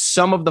 change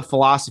some of the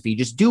philosophy.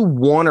 Just do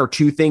 1 or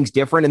 2 things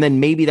different, and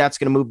then maybe that's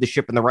going to move the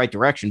ship in the right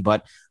direction.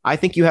 But I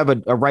think you have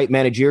a right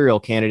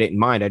managerial candidate in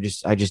mind. I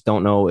just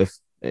don't know if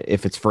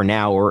it's for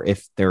now or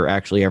if they're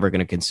actually ever going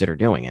to consider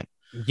doing it.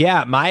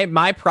 Yeah,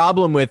 my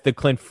problem with the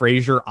Clint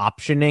Frazier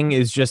optioning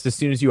is just as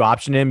soon as you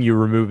option him, you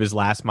remove his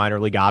last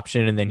minor league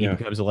option, and then he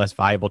becomes a less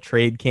viable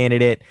trade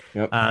candidate.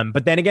 Yep.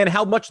 But then again,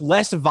 how much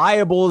less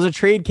viable as a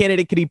trade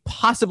candidate could he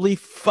possibly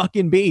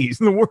fucking be? He's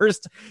the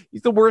worst.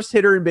 He's the worst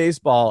hitter in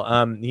baseball.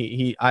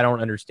 I don't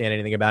understand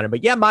anything about him.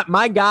 But yeah,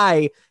 my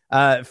guy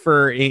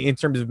in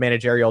terms of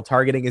managerial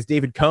targeting is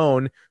David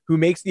Cone, who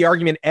makes the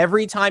argument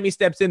every time he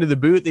steps into the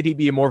booth that he'd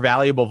be a more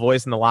valuable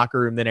voice in the locker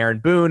room than Aaron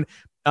Boone.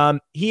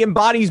 He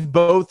embodies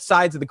both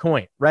sides of the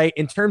coin, right?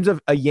 In terms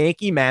of a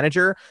Yankee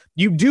manager,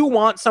 you do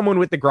want someone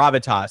with the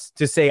gravitas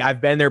to say, I've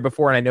been there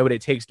before and I know what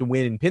it takes to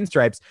win in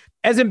pinstripes,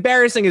 as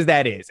embarrassing as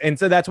that is. And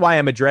so that's why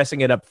I'm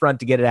addressing it up front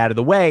to get it out of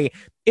the way.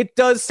 It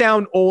does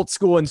sound old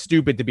school and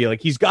stupid to be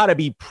like, he's got to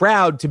be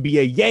proud to be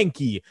a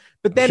Yankee.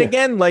 But then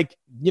again, like,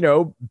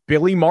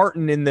 Billy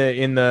Martin in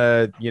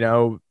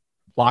the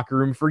locker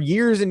room for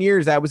years and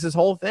years, that was his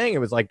whole thing. It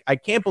was like, I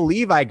can't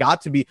believe I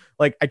got to be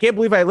like, I can't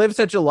believe I lived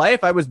such a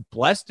life. I was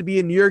blessed to be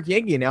a New York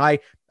Yankee. Now I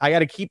got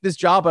to keep this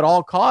job at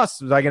all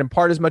costs. I can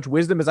impart as much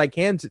wisdom as I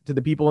can to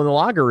the people in the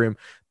locker room.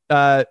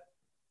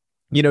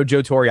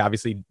 Joe Torre,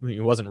 obviously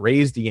he wasn't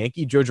raised a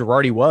Yankee. Joe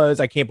Girardi was.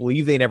 I can't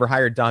believe they never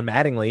hired Don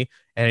Mattingly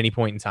at any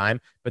point in time,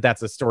 but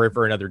that's a story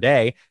for another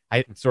day.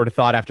 I sort of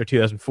thought after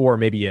 2004,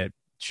 maybe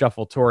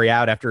shuffle Torre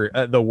out after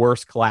the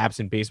worst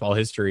collapse in baseball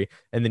history,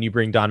 and then you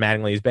bring Don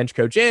Mattingly as bench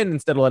coach in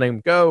instead of letting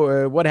him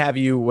go. What have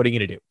you? What are you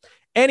going to do?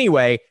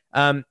 Anyway,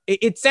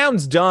 it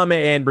sounds dumb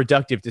and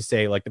reductive to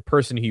say like the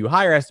person who you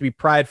hire has to be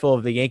prideful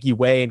of the Yankee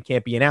way and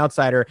can't be an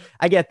outsider.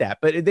 I get that,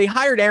 but they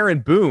hired Aaron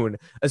Boone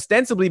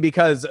ostensibly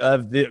because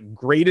of the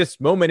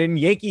greatest moment in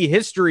Yankee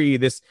history,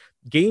 this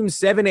Game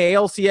 7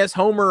 ALCS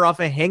homer off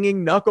a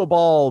hanging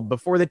knuckleball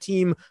before the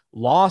team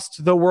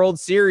lost the World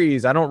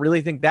Series. I don't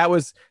really think that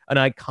was an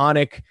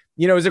iconic,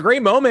 it was a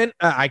great moment.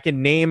 I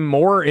can name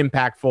more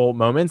impactful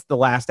moments. The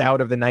last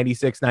out of the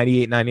 96,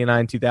 98,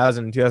 99,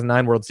 2000, and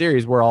 2009 World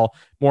Series were all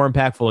more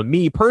impactful to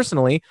me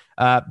personally.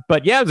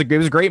 But yeah, it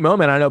was a great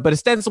moment. I know, but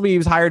ostensibly he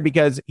was hired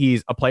because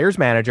he's a player's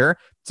manager.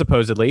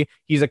 Supposedly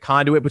he's a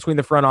conduit between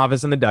the front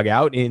office and the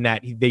dugout in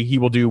that he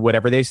will do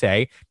whatever they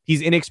say.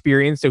 He's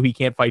inexperienced, so he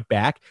can't fight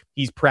back.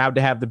 He's proud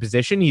to have the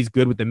position. He's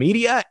good with the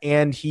media,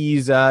 and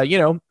he's,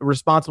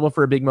 responsible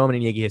for a big moment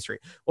in Yankee history.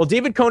 Well,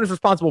 David Cone is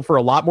responsible for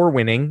a lot more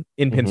winning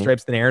in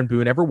pinstripes than Aaron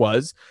Boone ever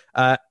was.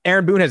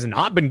 Aaron Boone has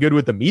not been good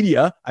with the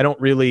media. I don't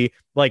really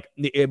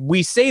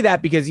we say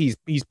that because he's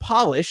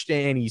polished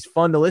and he's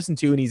fun to listen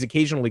to and he's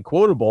occasionally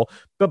quotable,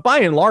 but by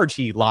and large,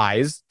 he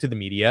lies to the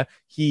media.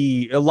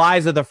 He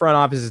lies at the front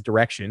office's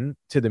direction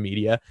to the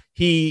media.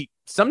 He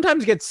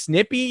sometimes gets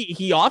snippy.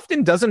 He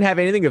often doesn't have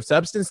anything of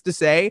substance to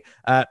say.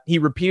 He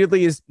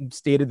repeatedly has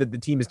stated that the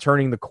team is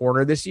turning the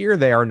corner this year.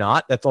 They are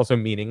not. That's also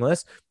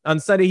meaningless. On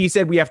Sunday, he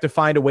said, we have to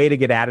find a way to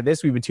get out of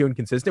this. We've been too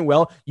inconsistent.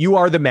 Well, you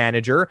are the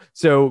manager,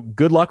 so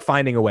good luck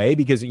finding a way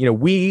because,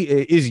 we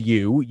is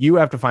you. You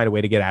have to find a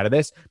way to get out of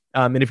this.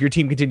 And if your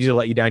team continues to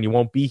let you down, you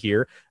won't be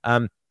here.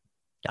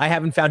 I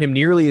haven't found him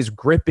nearly as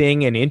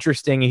gripping and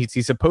interesting as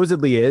he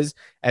supposedly is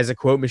as a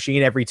quote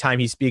machine. Every time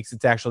he speaks,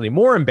 it's actually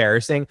more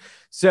embarrassing.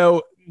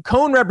 So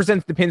Cone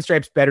represents the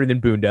pinstripes better than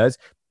Boone does.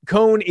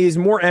 Cone is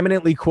more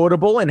eminently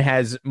quotable and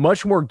has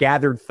much more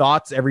gathered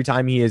thoughts every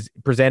time he is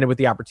presented with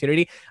the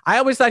opportunity. I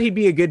always thought he'd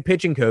be a good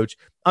pitching coach.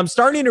 I'm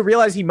starting to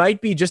realize he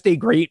might be just a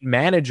great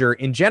manager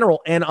in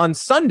general. And on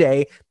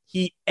Sunday,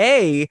 he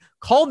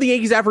called the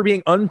Yankees out for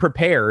being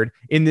unprepared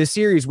in this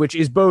series, which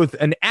is both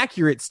an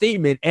accurate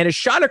statement and a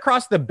shot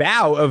across the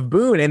bow of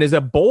Boone, and is a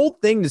bold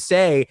thing to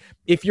say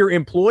if you're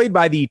employed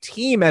by the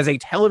team as a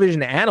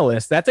television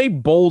analyst. That's a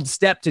bold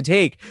step to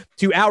take,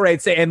 to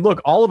outright say, and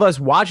look, all of us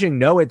watching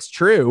know it's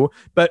true,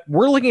 but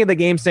we're looking at the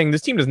game saying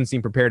this team doesn't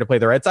seem prepared to play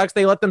the Red Sox.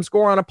 They let them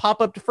score on a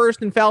pop-up to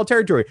first in foul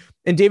territory.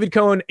 And David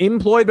Cone,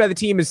 employed by the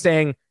team, is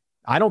saying,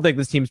 I don't think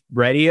this team's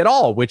ready at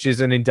all, which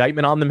is an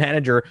indictment on the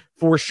manager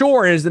for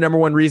sure, and is the number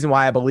one reason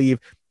why I believe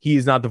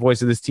he's not the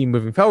voice of this team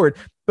moving forward.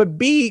 But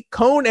B,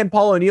 Cone and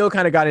Paul O'Neill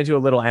kind of got into a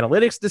little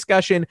analytics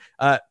discussion.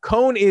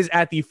 Cone is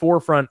at the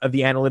forefront of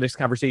the analytics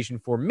conversation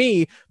for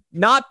me,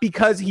 not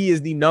because he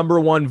is the number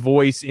one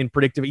voice in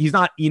predictive. He's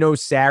not Eno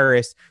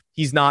Saris.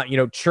 He's not,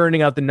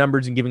 churning out the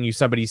numbers and giving you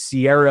somebody's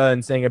Sierra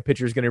and saying a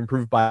pitcher is going to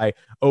improve by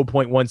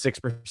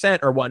 0.16%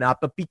 or whatnot,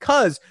 but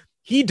because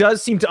he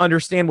does seem to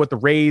understand what the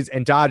Rays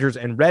and Dodgers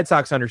and Red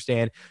Sox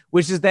understand,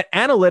 which is that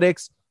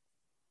analytics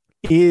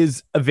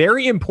is a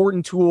very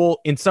important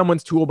tool in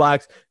someone's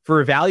toolbox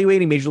for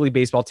evaluating Major League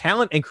Baseball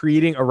talent and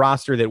creating a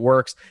roster that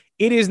works.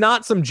 It is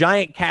not some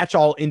giant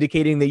catch-all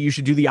indicating that you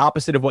should do the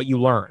opposite of what you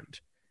learned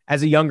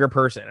as a younger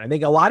person. I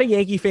think a lot of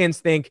Yankee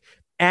fans think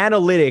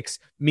analytics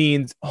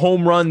means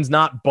home runs,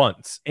 not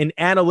bunts. And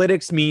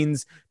analytics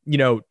means,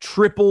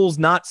 triples,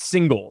 not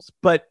singles.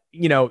 But,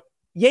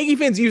 Yankee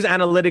fans use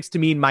analytics to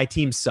mean my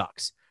team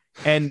sucks.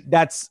 And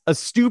that's a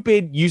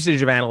stupid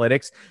usage of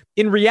analytics.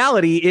 In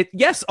reality,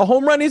 yes, a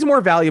home run is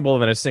more valuable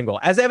than a single,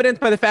 as evidenced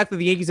by the fact that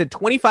the Yankees had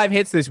 25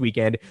 hits this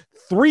weekend.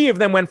 3 of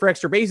them went for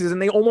extra bases, and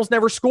they almost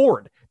never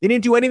scored. They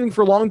didn't do anything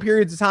for long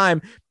periods of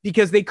time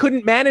because they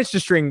couldn't manage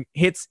to string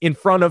hits in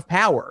front of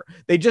power.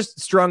 They just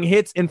strung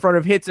hits in front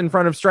of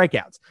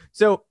strikeouts.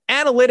 So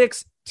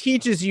analytics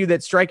teaches you that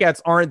strikeouts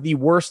aren't the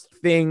worst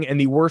thing and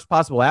the worst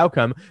possible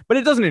outcome, but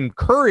it doesn't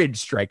encourage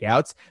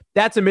strikeouts.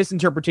 That's a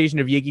misinterpretation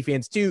of Yankee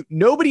fans too.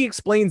 Nobody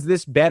explains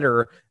this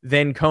better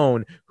than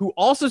Cone, who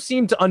also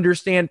seemed to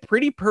understand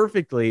pretty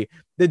perfectly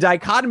the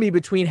dichotomy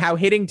between how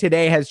hitting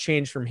today has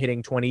changed from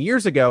hitting 20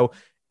 years ago.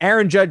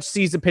 Aaron Judge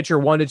sees a pitcher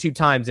 1 to 2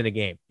 times in a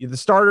game. The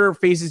starter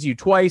faces you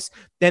twice,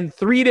 then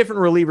 3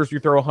 different relievers who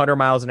throw 100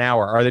 miles an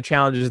hour are the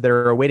challenges that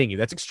are awaiting you.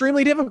 That's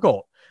extremely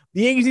difficult.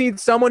 The Yankees need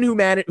someone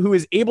who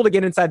is able to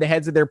get inside the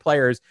heads of their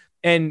players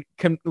and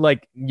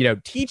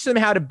teach them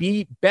how to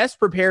be best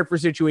prepared for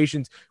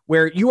situations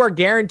where you are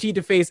guaranteed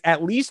to face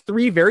at least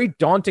 3 very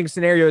daunting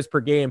scenarios per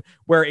game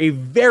where a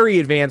very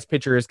advanced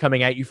pitcher is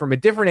coming at you from a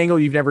different angle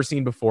you've never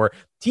seen before.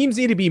 Teams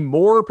need to be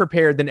more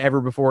prepared than ever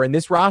before, and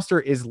this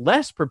roster is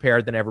less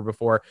prepared than ever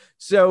before.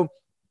 So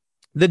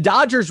the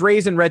Dodgers,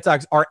 Rays, and Red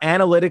Sox are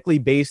analytically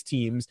based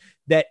teams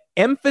that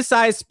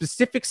emphasize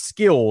specific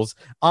skills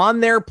on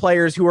their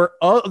players who are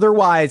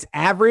otherwise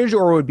average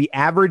or would be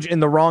average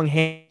in the wrong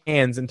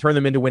hands and turn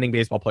them into winning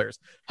baseball players.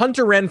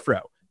 Hunter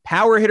Renfroe,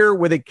 power hitter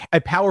with a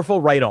powerful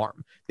right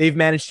arm. They've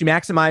managed to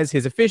maximize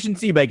his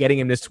efficiency by getting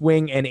him to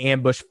swing and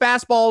ambush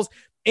fastballs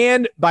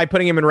and by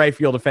putting him in right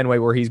field at Fenway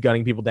where he's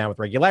gunning people down with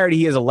regularity.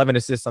 He has 11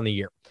 assists on the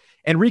year.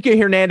 Enrique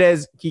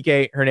Hernandez,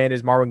 Kike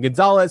Hernandez, Marwin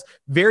Gonzalez,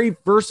 very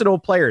versatile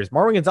players.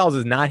 Marwin Gonzalez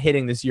is not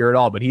hitting this year at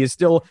all, but he is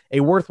still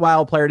a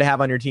worthwhile player to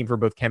have on your team for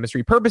both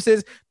chemistry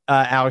purposes.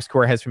 Alex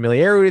Cora has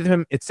familiarity with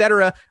him,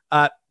 etc.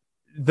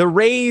 The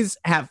Rays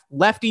have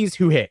lefties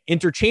who hit,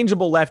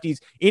 interchangeable lefties,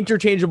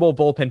 interchangeable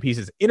bullpen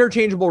pieces,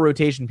 interchangeable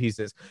rotation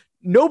pieces.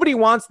 Nobody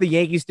wants the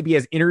Yankees to be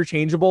as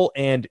interchangeable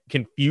and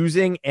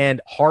confusing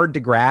and hard to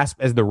grasp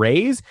as the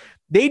Rays.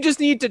 They just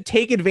need to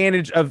take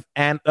advantage of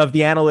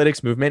the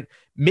analytics movement,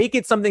 make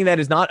it something that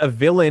is not a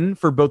villain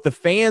for both the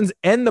fans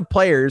and the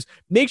players.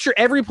 Make sure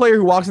every player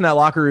who walks in that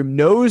locker room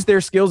knows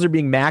their skills are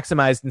being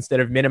maximized instead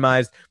of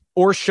minimized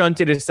or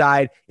shunted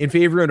aside in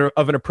favor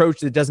of an approach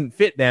that doesn't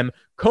fit them.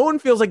 Cone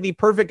feels like the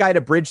perfect guy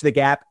to bridge the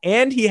gap,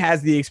 and he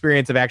has the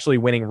experience of actually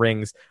winning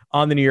rings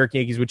on the New York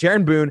Yankees, which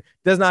Aaron Boone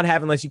does not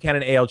have unless you count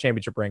an AL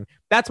championship ring.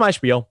 That's my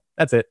spiel.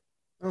 That's it.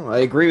 Oh, I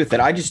agree with it.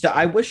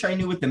 I wish I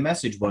knew what the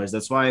message was.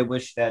 That's why I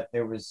wish that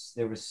there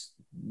was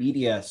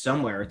media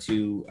somewhere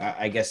to,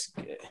 I guess,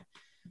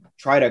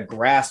 try to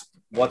grasp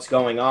what's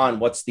going on,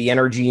 what's the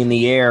energy in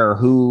the air,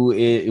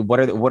 what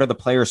are the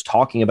players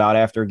talking about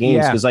after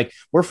games? Because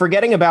we're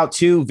forgetting about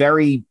 2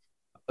 very,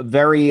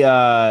 very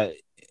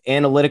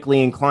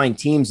analytically inclined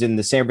teams in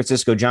the San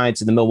Francisco Giants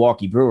and the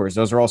Milwaukee Brewers.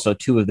 Those are also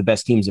 2 of the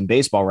best teams in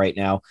baseball right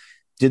now.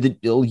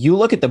 You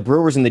look at the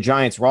Brewers and the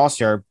Giants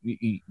roster,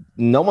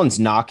 no one's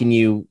knocking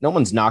you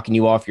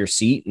off your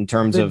seat in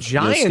terms of the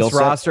Giants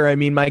roster. I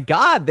mean, my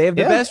God, they have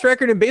the best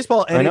record in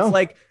baseball. And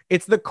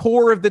it's the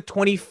core of the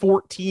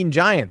 2014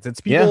 Giants. It's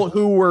people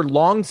who were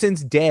long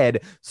since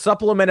dead,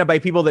 supplemented by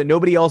people that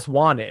nobody else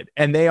wanted.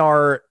 And they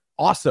are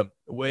awesome.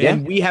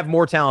 And we have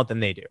more talent than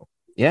they do.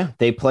 Yeah,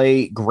 they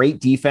play great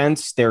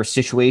defense. Their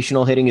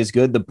situational hitting is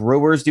good. The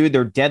Brewers, dude,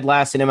 they're dead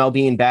last in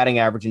MLB in batting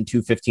average in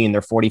 .215.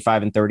 They're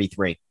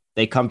 45-33.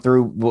 They come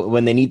through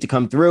when they need to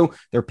come through.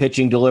 Their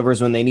pitching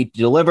delivers when they need to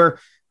deliver.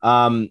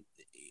 Who's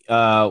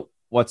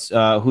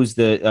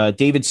the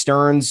David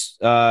Stearns?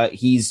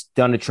 He's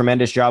done a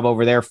tremendous job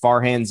over there.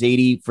 Farhan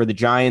Zaidi for the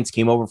Giants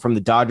came over from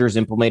the Dodgers,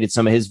 implemented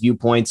some of his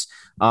viewpoints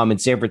in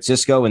San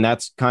Francisco, and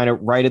that's kind of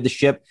righted the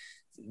ship.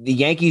 The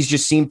Yankees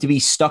just seem to be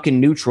stuck in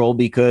neutral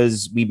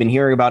because we've been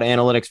hearing about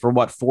analytics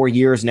for 4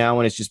 years now,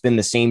 and it's just been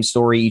the same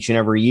story each and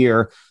every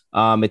year.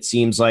 It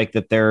seems like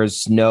that there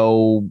is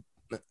no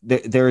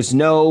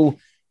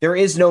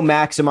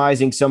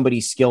maximizing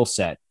somebody's skill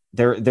set.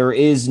 There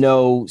is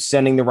no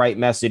sending the right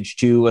message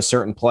to a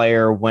certain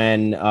player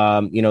when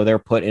they're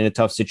put in a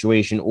tough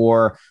situation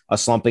or a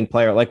slumping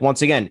player. Like,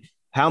 once again,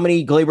 how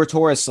many Gleyber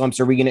Torres slumps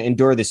are we going to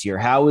endure this year?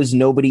 How is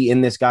nobody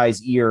in this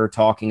guy's ear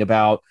talking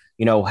about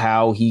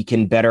how he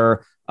can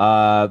better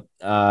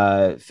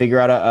figure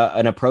out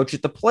an approach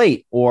at the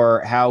plate,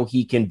 or how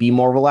he can be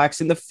more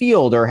relaxed in the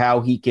field, or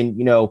how he can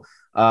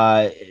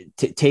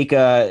take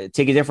a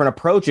different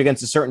approach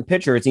against a certain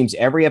pitcher? It seems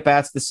every at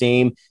bat's the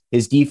same.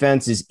 His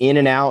defense is in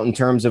and out in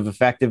terms of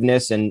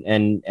effectiveness and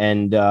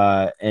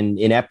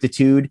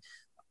ineptitude,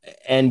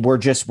 and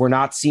we're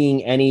not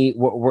seeing any.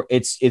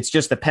 It's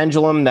just the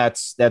pendulum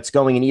that's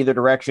going in either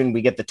direction.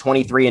 We get the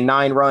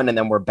 23-9 run, and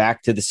then we're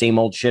back to the same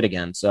old shit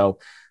again. So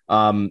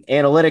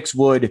analytics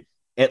would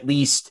at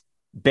least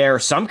bear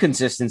some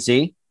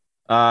consistency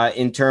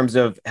in terms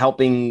of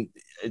helping.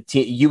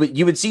 You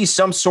would see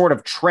some sort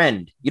of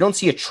trend. You don't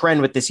see a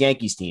trend with this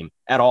Yankees team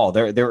at all.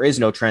 There is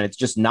no trend. It's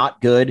just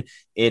not good.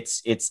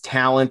 It's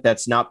talent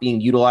that's not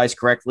being utilized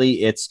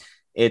correctly.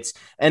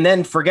 And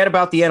then forget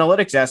about the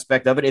analytics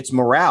aspect of it. It's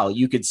morale.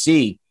 You could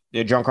see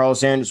Giancarlo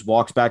Stanton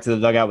walks back to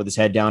the dugout with his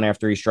head down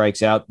after he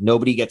strikes out.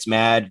 Nobody gets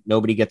mad.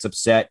 Nobody gets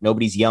upset.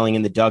 Nobody's yelling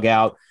in the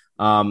dugout.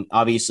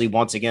 Obviously,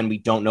 once again, we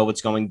don't know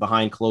what's going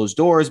behind closed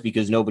doors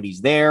because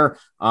nobody's there.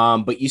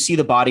 But you see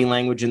the body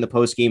language in the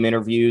post-game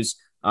interviews.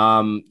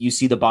 You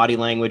see the body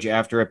language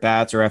after at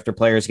bats or after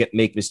players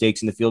make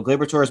mistakes in the field.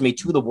 Gleyber Torres made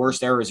two of the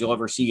worst errors you'll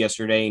ever see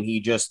yesterday, and he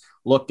just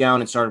looked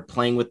down and started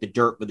playing with the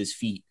dirt with his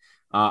feet.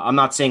 I'm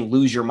not saying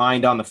lose your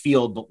mind on the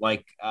field, but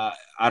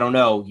I don't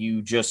know.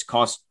 You just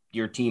cost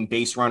your team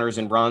base runners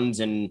and runs,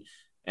 and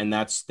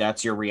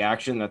that's your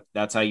reaction.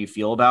 That's how you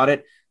feel about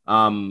it.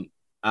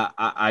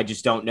 I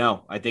just don't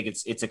know. I think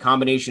it's a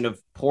combination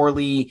of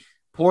poorly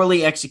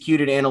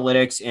executed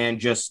analytics and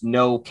just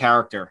no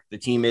character. The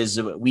team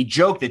we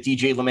joke that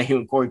DJ LeMahieu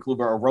and Corey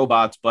Kluber are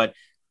robots, but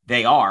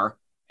they are.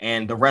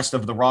 And the rest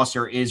of the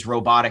roster is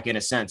robotic in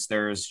a sense.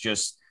 There's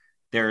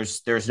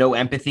no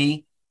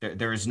empathy.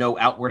 There's no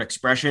outward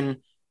expression.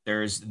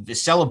 The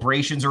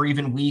celebrations are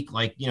even weak.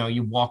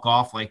 You walk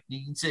off,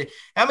 you can say,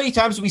 how many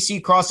times do we see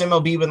across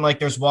MLB when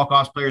there's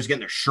walk-off players getting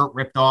their shirt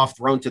ripped off,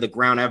 thrown to the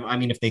ground? I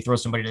mean, if they throw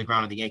somebody to the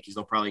ground on the Yankees,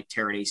 they'll probably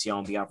tear an ACL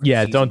and be out for the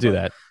season. Don't do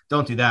that.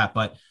 Don't do that.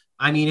 But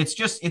I mean, it's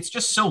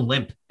just so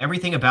limp.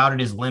 Everything about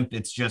it is limp.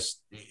 It's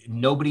just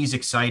nobody's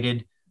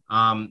excited.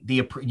 What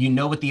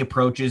the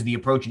approach is. The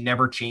approach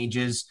never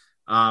changes.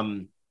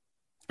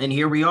 And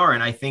here we are.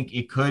 And I think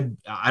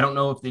I don't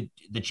know if the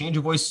change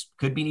of voice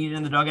could be needed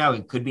in the dugout.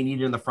 It could be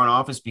needed in the front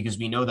office because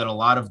we know that a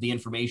lot of the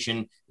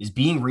information is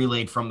being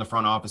relayed from the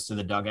front office to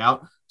the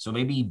dugout. So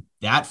maybe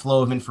that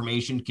flow of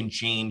information can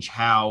change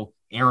how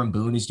Aaron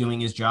Boone is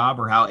doing his job,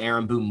 or how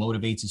Aaron Boone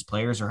motivates his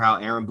players, or how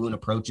Aaron Boone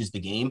approaches the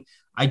game.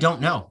 I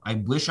don't know. I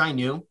wish I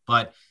knew,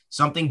 but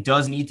something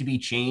does need to be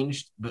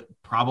changed, but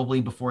probably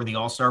before the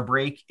All-Star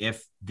break,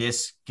 if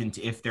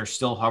they're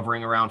still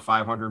hovering around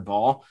 500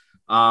 ball.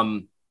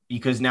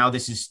 Because now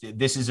this is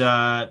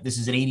an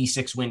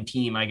 86 win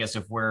team, I guess,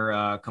 if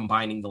we're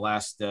combining the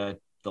last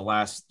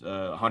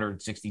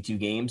 162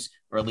 games,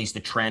 or at least the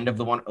trend of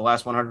the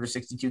last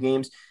 162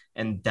 games,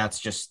 and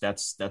that's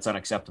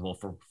unacceptable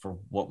for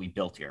what we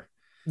built here.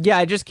 Yeah,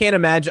 I just can't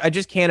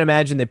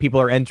imagine that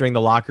people are entering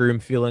the locker room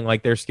feeling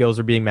like their skills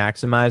are being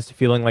maximized,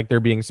 feeling like they're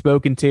being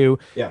spoken to,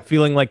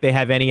 feeling like they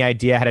have any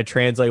idea how to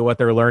translate what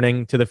they're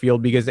learning to the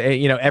field, because,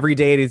 every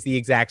day it is the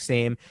exact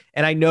same.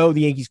 And I know the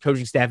Yankees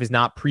coaching staff is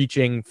not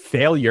preaching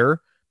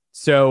failure.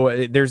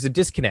 So there's a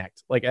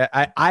disconnect.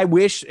 I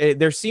wish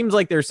there seems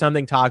like there's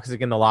something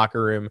toxic in the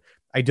locker room.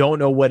 I don't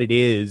know what it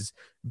is,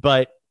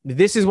 but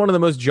this is one of the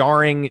most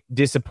jarring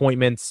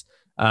disappointments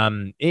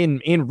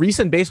in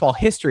recent baseball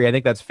history. I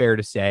think that's fair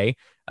to say.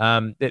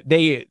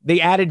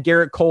 They added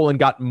Garrett Cole and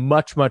got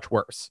much, much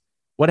worse.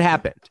 What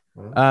happened?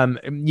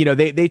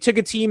 They took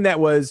a team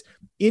that was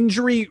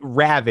injury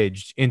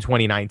ravaged in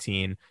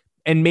 2019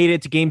 and made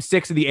it to Game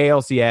 6 of the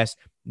ALCS.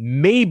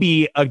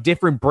 Maybe a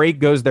different break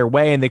goes their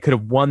way and they could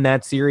have won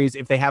that series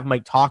if they have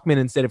Mike Tauchman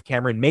instead of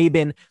Cameron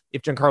Maybin,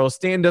 if Giancarlo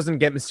Stanton doesn't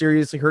get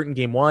mysteriously hurt in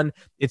Game 1,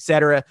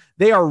 etc.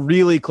 They are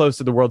really close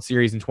to the World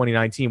Series in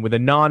 2019 with a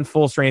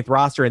non-full strength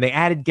roster, and they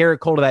added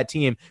Garrett Cole to that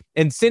team.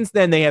 And since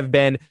then, they have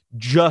been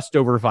just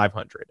over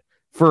 500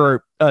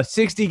 for a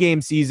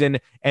 60-game season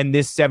and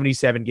this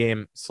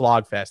 77-game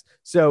slogfest.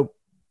 So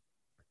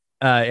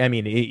I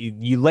mean,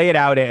 you lay it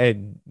out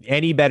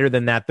any better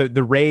than that.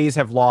 The Rays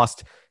have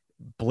lost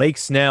Blake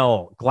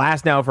Snell,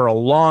 Glasnow for a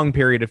long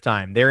period of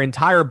time. Their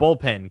entire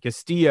bullpen,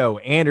 Castillo,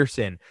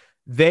 Anderson,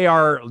 they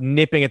are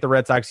nipping at the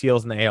Red Sox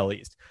heels in the AL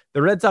East.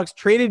 The Red Sox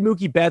traded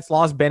Mookie Betts,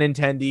 lost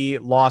Benintendi,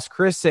 lost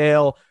Chris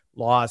Sale,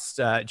 lost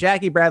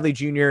Jackie Bradley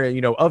Jr.,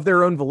 of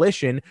their own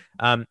volition.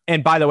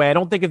 And by the way, I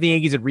don't think if the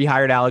Yankees had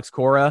rehired Alex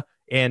Cora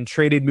and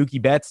traded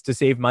Mookie Betts to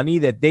save money,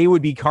 that they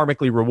would be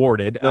karmically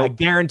rewarded. Nope. I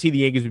guarantee the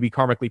Yankees would be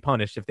karmically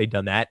punished if they'd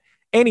done that.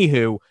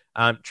 Anywho,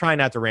 try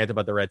not to rant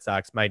about the Red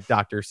Sox. My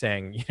doctor's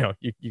saying,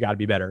 you got to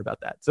be better about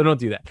that. So don't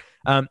do that.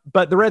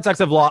 But the Red Sox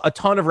have lost a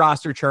ton of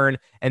roster churn,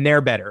 and they're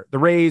better. The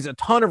Rays, a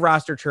ton of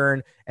roster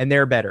churn, and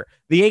they're better.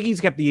 The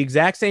Yankees kept the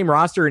exact same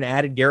roster and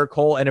added Garrett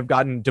Cole and have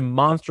gotten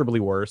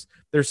demonstrably worse.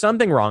 There's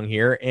something wrong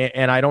here,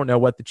 and I don't know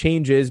what the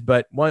change is.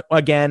 But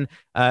again,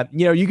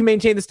 you can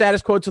maintain the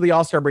status quo till the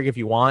All-Star break if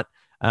you want.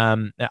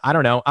 I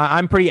don't know.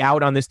 I'm pretty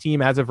out on this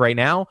team as of right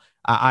now.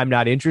 I'm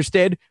not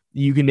interested.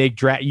 You can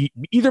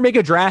either make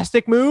a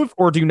drastic move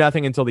or do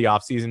nothing until the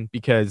offseason,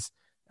 because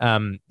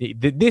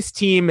this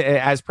team,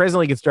 as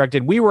presently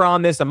constructed, we were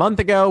on this a month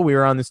ago. We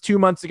were on this 2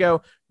 months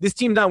ago. This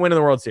team's not winning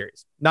the World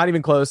Series. Not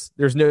even close.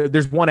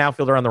 There's one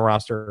outfielder on the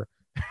roster.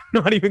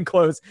 Not even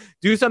close.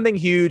 Do something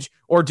huge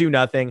or do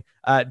nothing.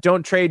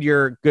 Don't trade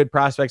your good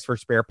prospects for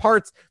spare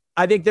parts.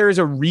 I think there is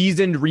a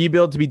reasoned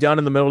rebuild to be done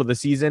in the middle of the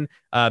season.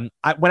 When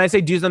I say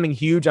do something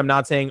huge, I'm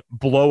not saying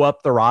blow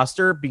up the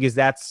roster, because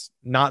that's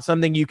not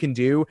something you can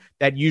do.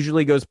 That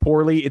usually goes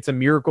poorly. It's a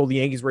miracle the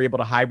Yankees were able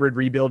to hybrid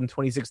rebuild in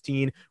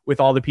 2016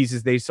 with all the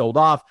pieces they sold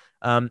off.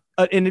 An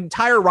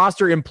entire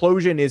roster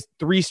implosion is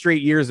 3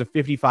 straight years of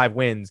 55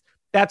 wins.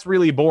 That's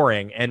really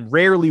boring and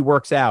rarely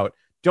works out.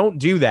 Don't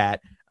do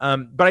that.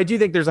 But I do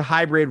think there's a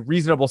hybrid,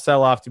 reasonable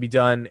sell-off to be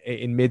done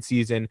in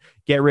midseason.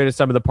 Get rid of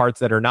some of the parts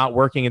that are not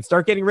working and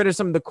start getting rid of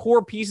some of the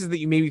core pieces that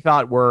you maybe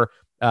thought were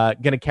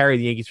going to carry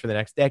the Yankees for the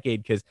next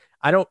decade. Because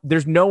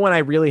there's no one I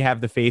really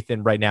have the faith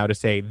in right now to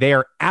say they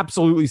are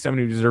absolutely someone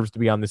who deserves to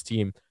be on this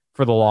team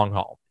for the long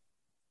haul.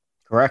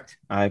 Correct.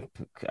 I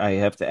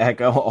have to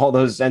echo all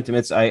those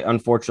sentiments. I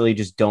unfortunately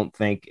just don't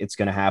think it's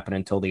going to happen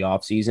until the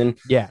offseason.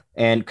 Yeah.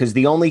 And because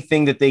the only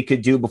thing that they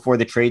could do before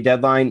the trade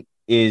deadline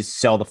is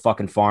sell the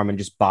fucking farm and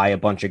just buy a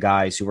bunch of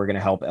guys who are going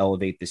to help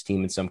elevate this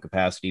team in some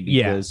capacity,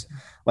 because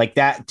like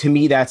that, to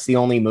me, that's the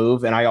only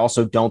move. And I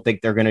also don't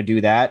think they're going to do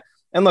that.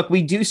 And look,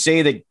 we do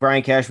say that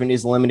Brian Cashman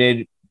is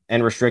limited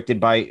and restricted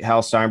by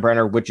Hal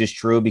Steinbrenner, which is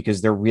true,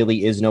 because there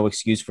really is no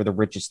excuse for the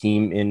richest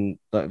team in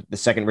the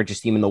second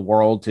richest team in the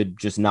world to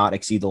just not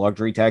exceed the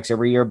luxury tax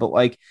every year. But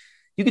like,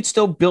 you could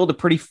still build a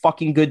pretty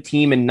fucking good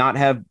team and not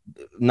have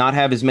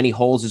as many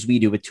holes as we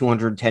do with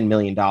 $210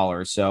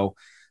 million. So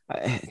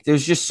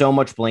there's just so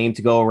much blame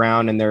to go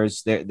around, and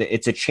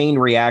it's a chain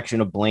reaction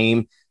of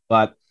blame,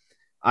 but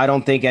I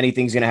don't think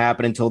anything's going to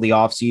happen until the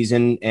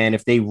offseason. And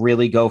if they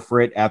really go for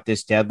it at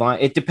this deadline,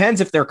 it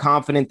depends if they're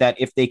confident that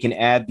if they can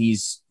add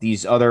these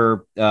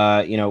other,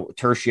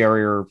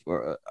 tertiary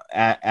or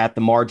at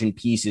the margin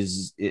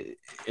pieces,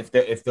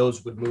 if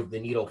those would move the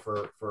needle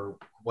for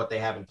what they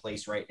have in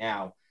place right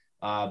now.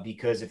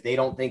 Because if they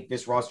don't think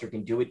this roster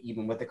can do it,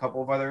 even with a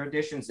couple of other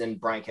additions, then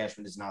Brian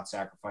Cashman is not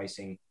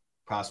sacrificing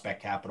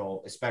prospect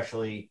capital,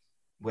 especially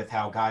with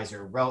how guys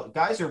are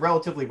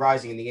relatively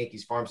rising in the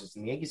Yankees farm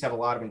system. The Yankees have a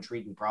lot of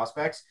intriguing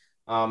prospects.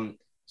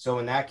 So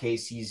in that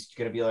case, he's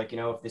going to be like,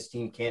 if this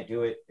team can't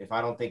do it, if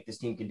I don't think this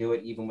team can do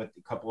it, even with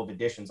a couple of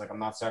additions, like I'm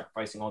not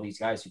sacrificing all these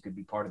guys who could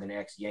be part of the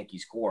next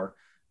Yankees core.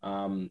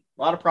 A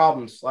lot of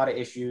problems, a lot of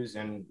issues.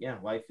 And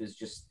life is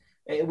just,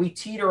 we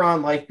teeter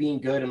on life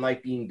being good and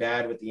life being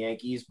bad with the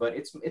Yankees, but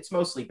it's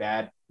mostly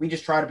bad. We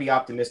just try to be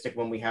optimistic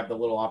when we have the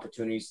little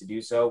opportunities to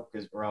do so,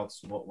 or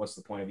else what's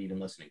the point of even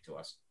listening to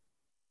us?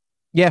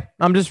 Yeah,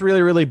 I'm just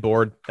really, really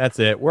bored. That's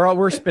it.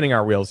 We're spinning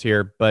our wheels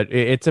here, but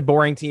it's a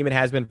boring team. It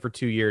has been for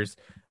 2 years.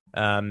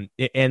 And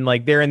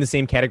like, they're in the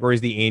same category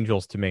as the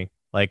Angels to me.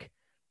 Like,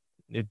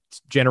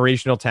 it's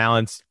generational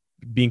talents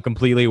being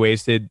completely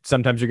wasted.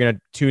 Sometimes you're going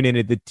to tune in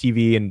at the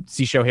TV and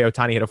see Shohei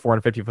Ohtani hit a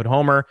 450-foot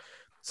homer.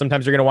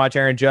 Sometimes you're going to watch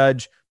Aaron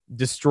Judge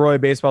destroy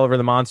baseball over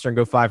the monster and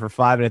go 5 for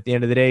 5. And at the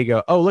end of the day, you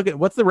go, oh, look at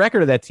what's the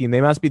record of that team?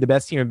 They must be the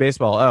best team in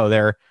baseball. Oh,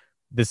 they're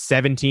the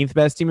 17th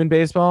best team in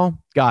baseball.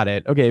 Got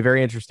it. Okay.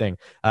 Very interesting.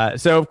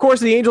 So of course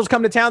the Angels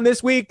come to town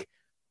this week.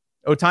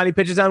 Ohtani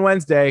pitches on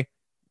Wednesday.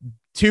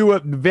 Two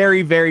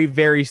very, very,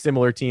 very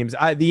similar teams.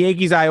 The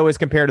Yankees, I always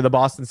compare to the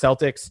Boston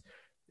Celtics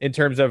in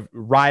terms of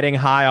riding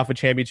high off a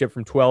championship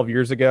from 12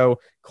 years ago,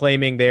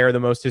 claiming they are the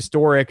most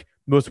historic,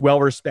 most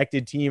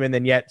well-respected team, and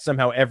then yet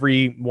somehow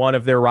every one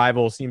of their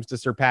rivals seems to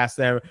surpass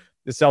them.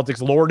 The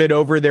Celtics lorded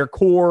over their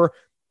core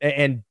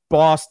and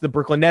bossed the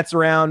Brooklyn Nets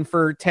around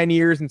for 10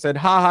 years and said,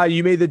 haha,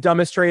 you made the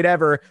dumbest trade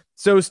ever.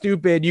 So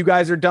stupid. You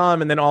guys are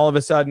dumb. And then all of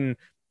a sudden,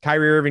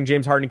 Kyrie Irving,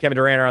 James Harden, and Kevin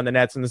Durant are on the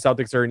Nets, and the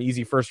Celtics are an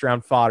easy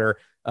first-round fodder.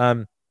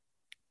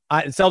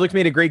 Celtics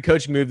made a great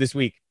coaching move this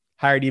week.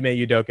 Hired Ime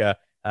Udoka.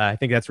 I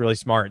think that's really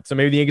smart. So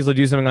maybe the Yankees will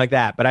do something like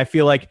that. But I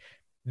feel like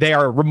they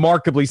are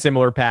remarkably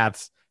similar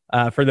paths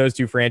for those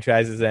two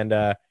franchises.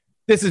 And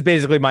This is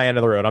basically my end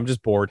of the road. I'm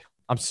just bored.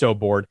 I'm so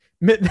bored.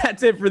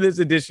 That's it for this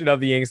edition of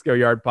the Yanks Go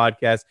Yard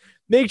podcast.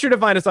 Make sure to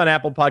find us on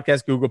Apple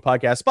Podcasts, Google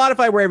Podcasts,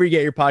 Spotify, wherever you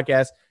get your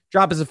podcasts.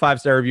 Drop us a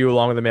 5-star review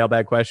along with a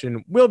mailbag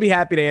question. We'll be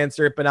happy to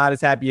answer it, but not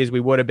as happy as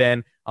we would have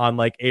been on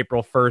like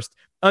April 1st.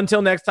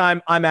 Until next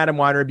time, I'm Adam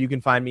Weinrib. You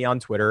can find me on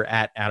Twitter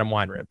at Adam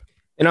Weinrib.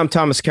 And I'm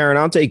Thomas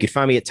Carinante. You can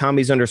find me at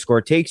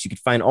Tommy's_takes. You can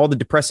find all the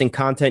depressing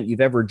content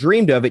you've ever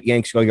dreamed of at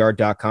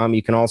yanksgoyard.com.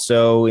 You can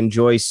also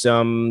enjoy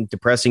some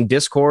depressing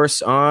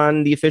discourse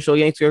on the official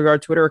Yanks Go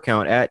Yard Twitter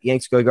account at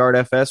Yanks Go Yard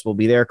FS. We'll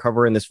be there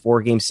covering this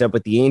 4-game set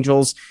with the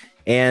Angels.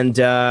 And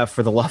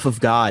for the love of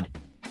God,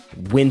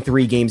 win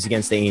 3 games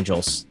against the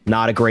Angels.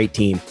 Not a great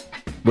team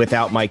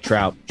without Mike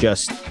Trout.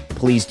 Just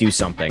please do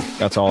something.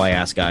 That's all I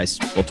ask, guys.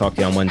 We'll talk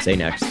to you on Wednesday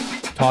next.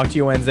 Talk to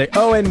you Wednesday.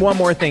 Oh, and one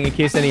more thing, in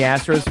case any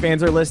Astros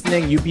fans are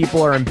listening, you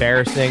people are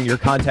embarrassing. Your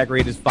contact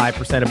rate is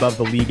 5% above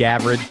the league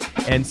average.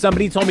 And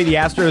somebody told me the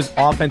Astros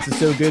offense is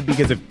so good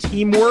because of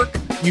teamwork.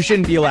 You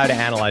shouldn't be allowed to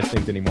analyze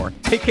things anymore.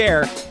 Take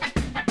care.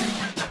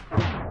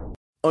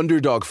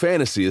 Underdog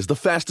Fantasy is the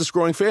fastest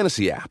growing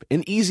fantasy app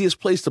and easiest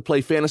place to play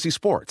fantasy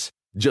sports.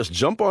 Just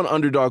jump on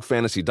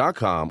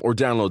UnderdogFantasy.com or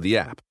download the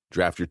app,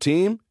 draft your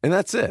team, and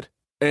that's it.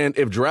 And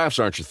if drafts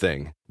aren't your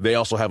thing, they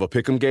also have a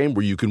pick'em game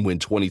where you can win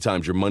 20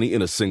 times your money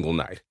in a single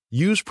night.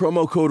 Use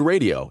promo code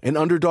RADIO, and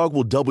Underdog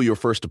will double your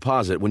first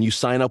deposit when you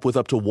sign up with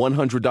up to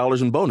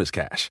 $100 in bonus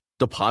cash.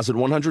 Deposit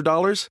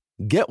 $100,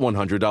 get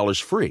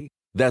 $100 free.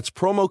 That's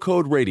promo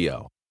code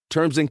RADIO.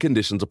 Terms and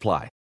conditions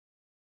apply.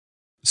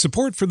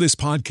 Support for this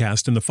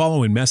podcast and the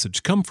following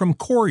message come from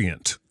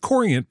Corient.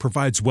 Corient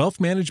provides wealth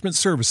management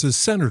services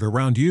centered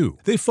around you.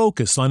 They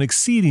focus on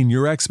exceeding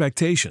your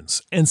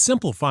expectations and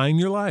simplifying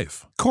your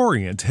life.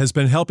 Corient has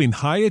been helping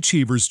high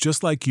achievers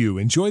just like you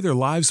enjoy their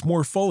lives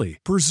more fully,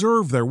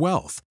 preserve their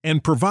wealth,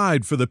 and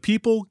provide for the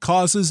people,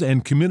 causes,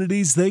 and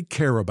communities they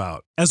care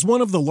about. As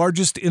one of the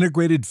largest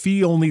integrated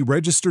fee-only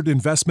registered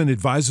investment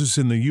advisors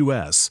in the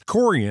U.S.,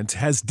 Corient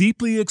has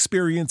deeply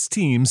experienced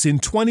teams in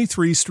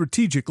 23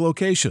 strategic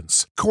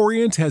locations.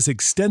 Corient has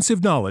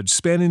extensive knowledge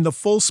spanning the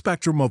full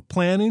spectrum of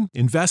planning,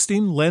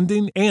 investing,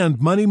 lending, and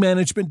money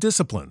management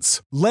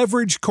disciplines.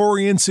 Leverage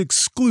Corient's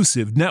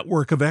exclusive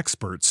network of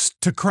experts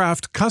to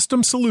craft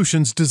custom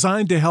solutions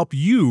designed to help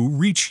you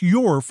reach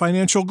your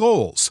financial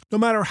goals, no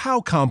matter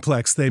how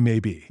complex they may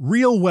be.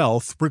 Real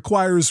wealth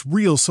requires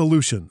real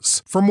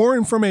solutions. For more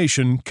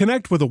information,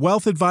 connect with a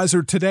wealth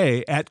advisor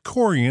today at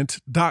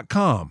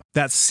Corient.com.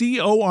 That's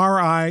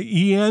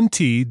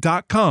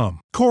Corient.com.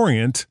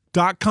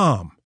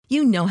 Corient.com.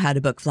 You know how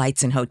to book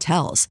flights and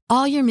hotels.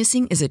 All you're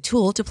missing is a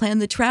tool to plan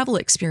the travel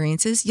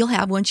experiences you'll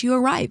have once you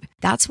arrive.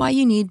 That's why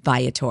you need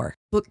Viator.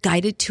 Book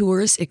guided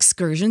tours,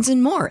 excursions,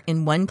 and more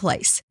in one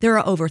place. There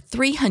are over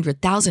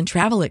 300,000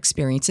 travel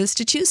experiences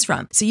to choose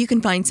from, so you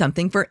can find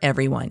something for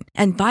everyone.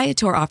 And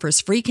Viator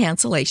offers free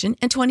cancellation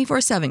and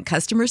 24/7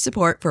 customer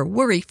support for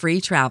worry-free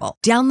travel.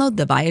 Download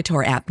the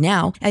Viator app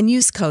now and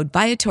use code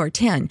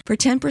Viator10 for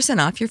 10%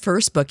 off your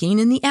first booking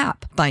in the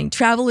app. Find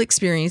travel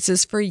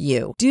experiences for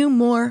you. Do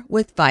more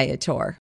with Viator.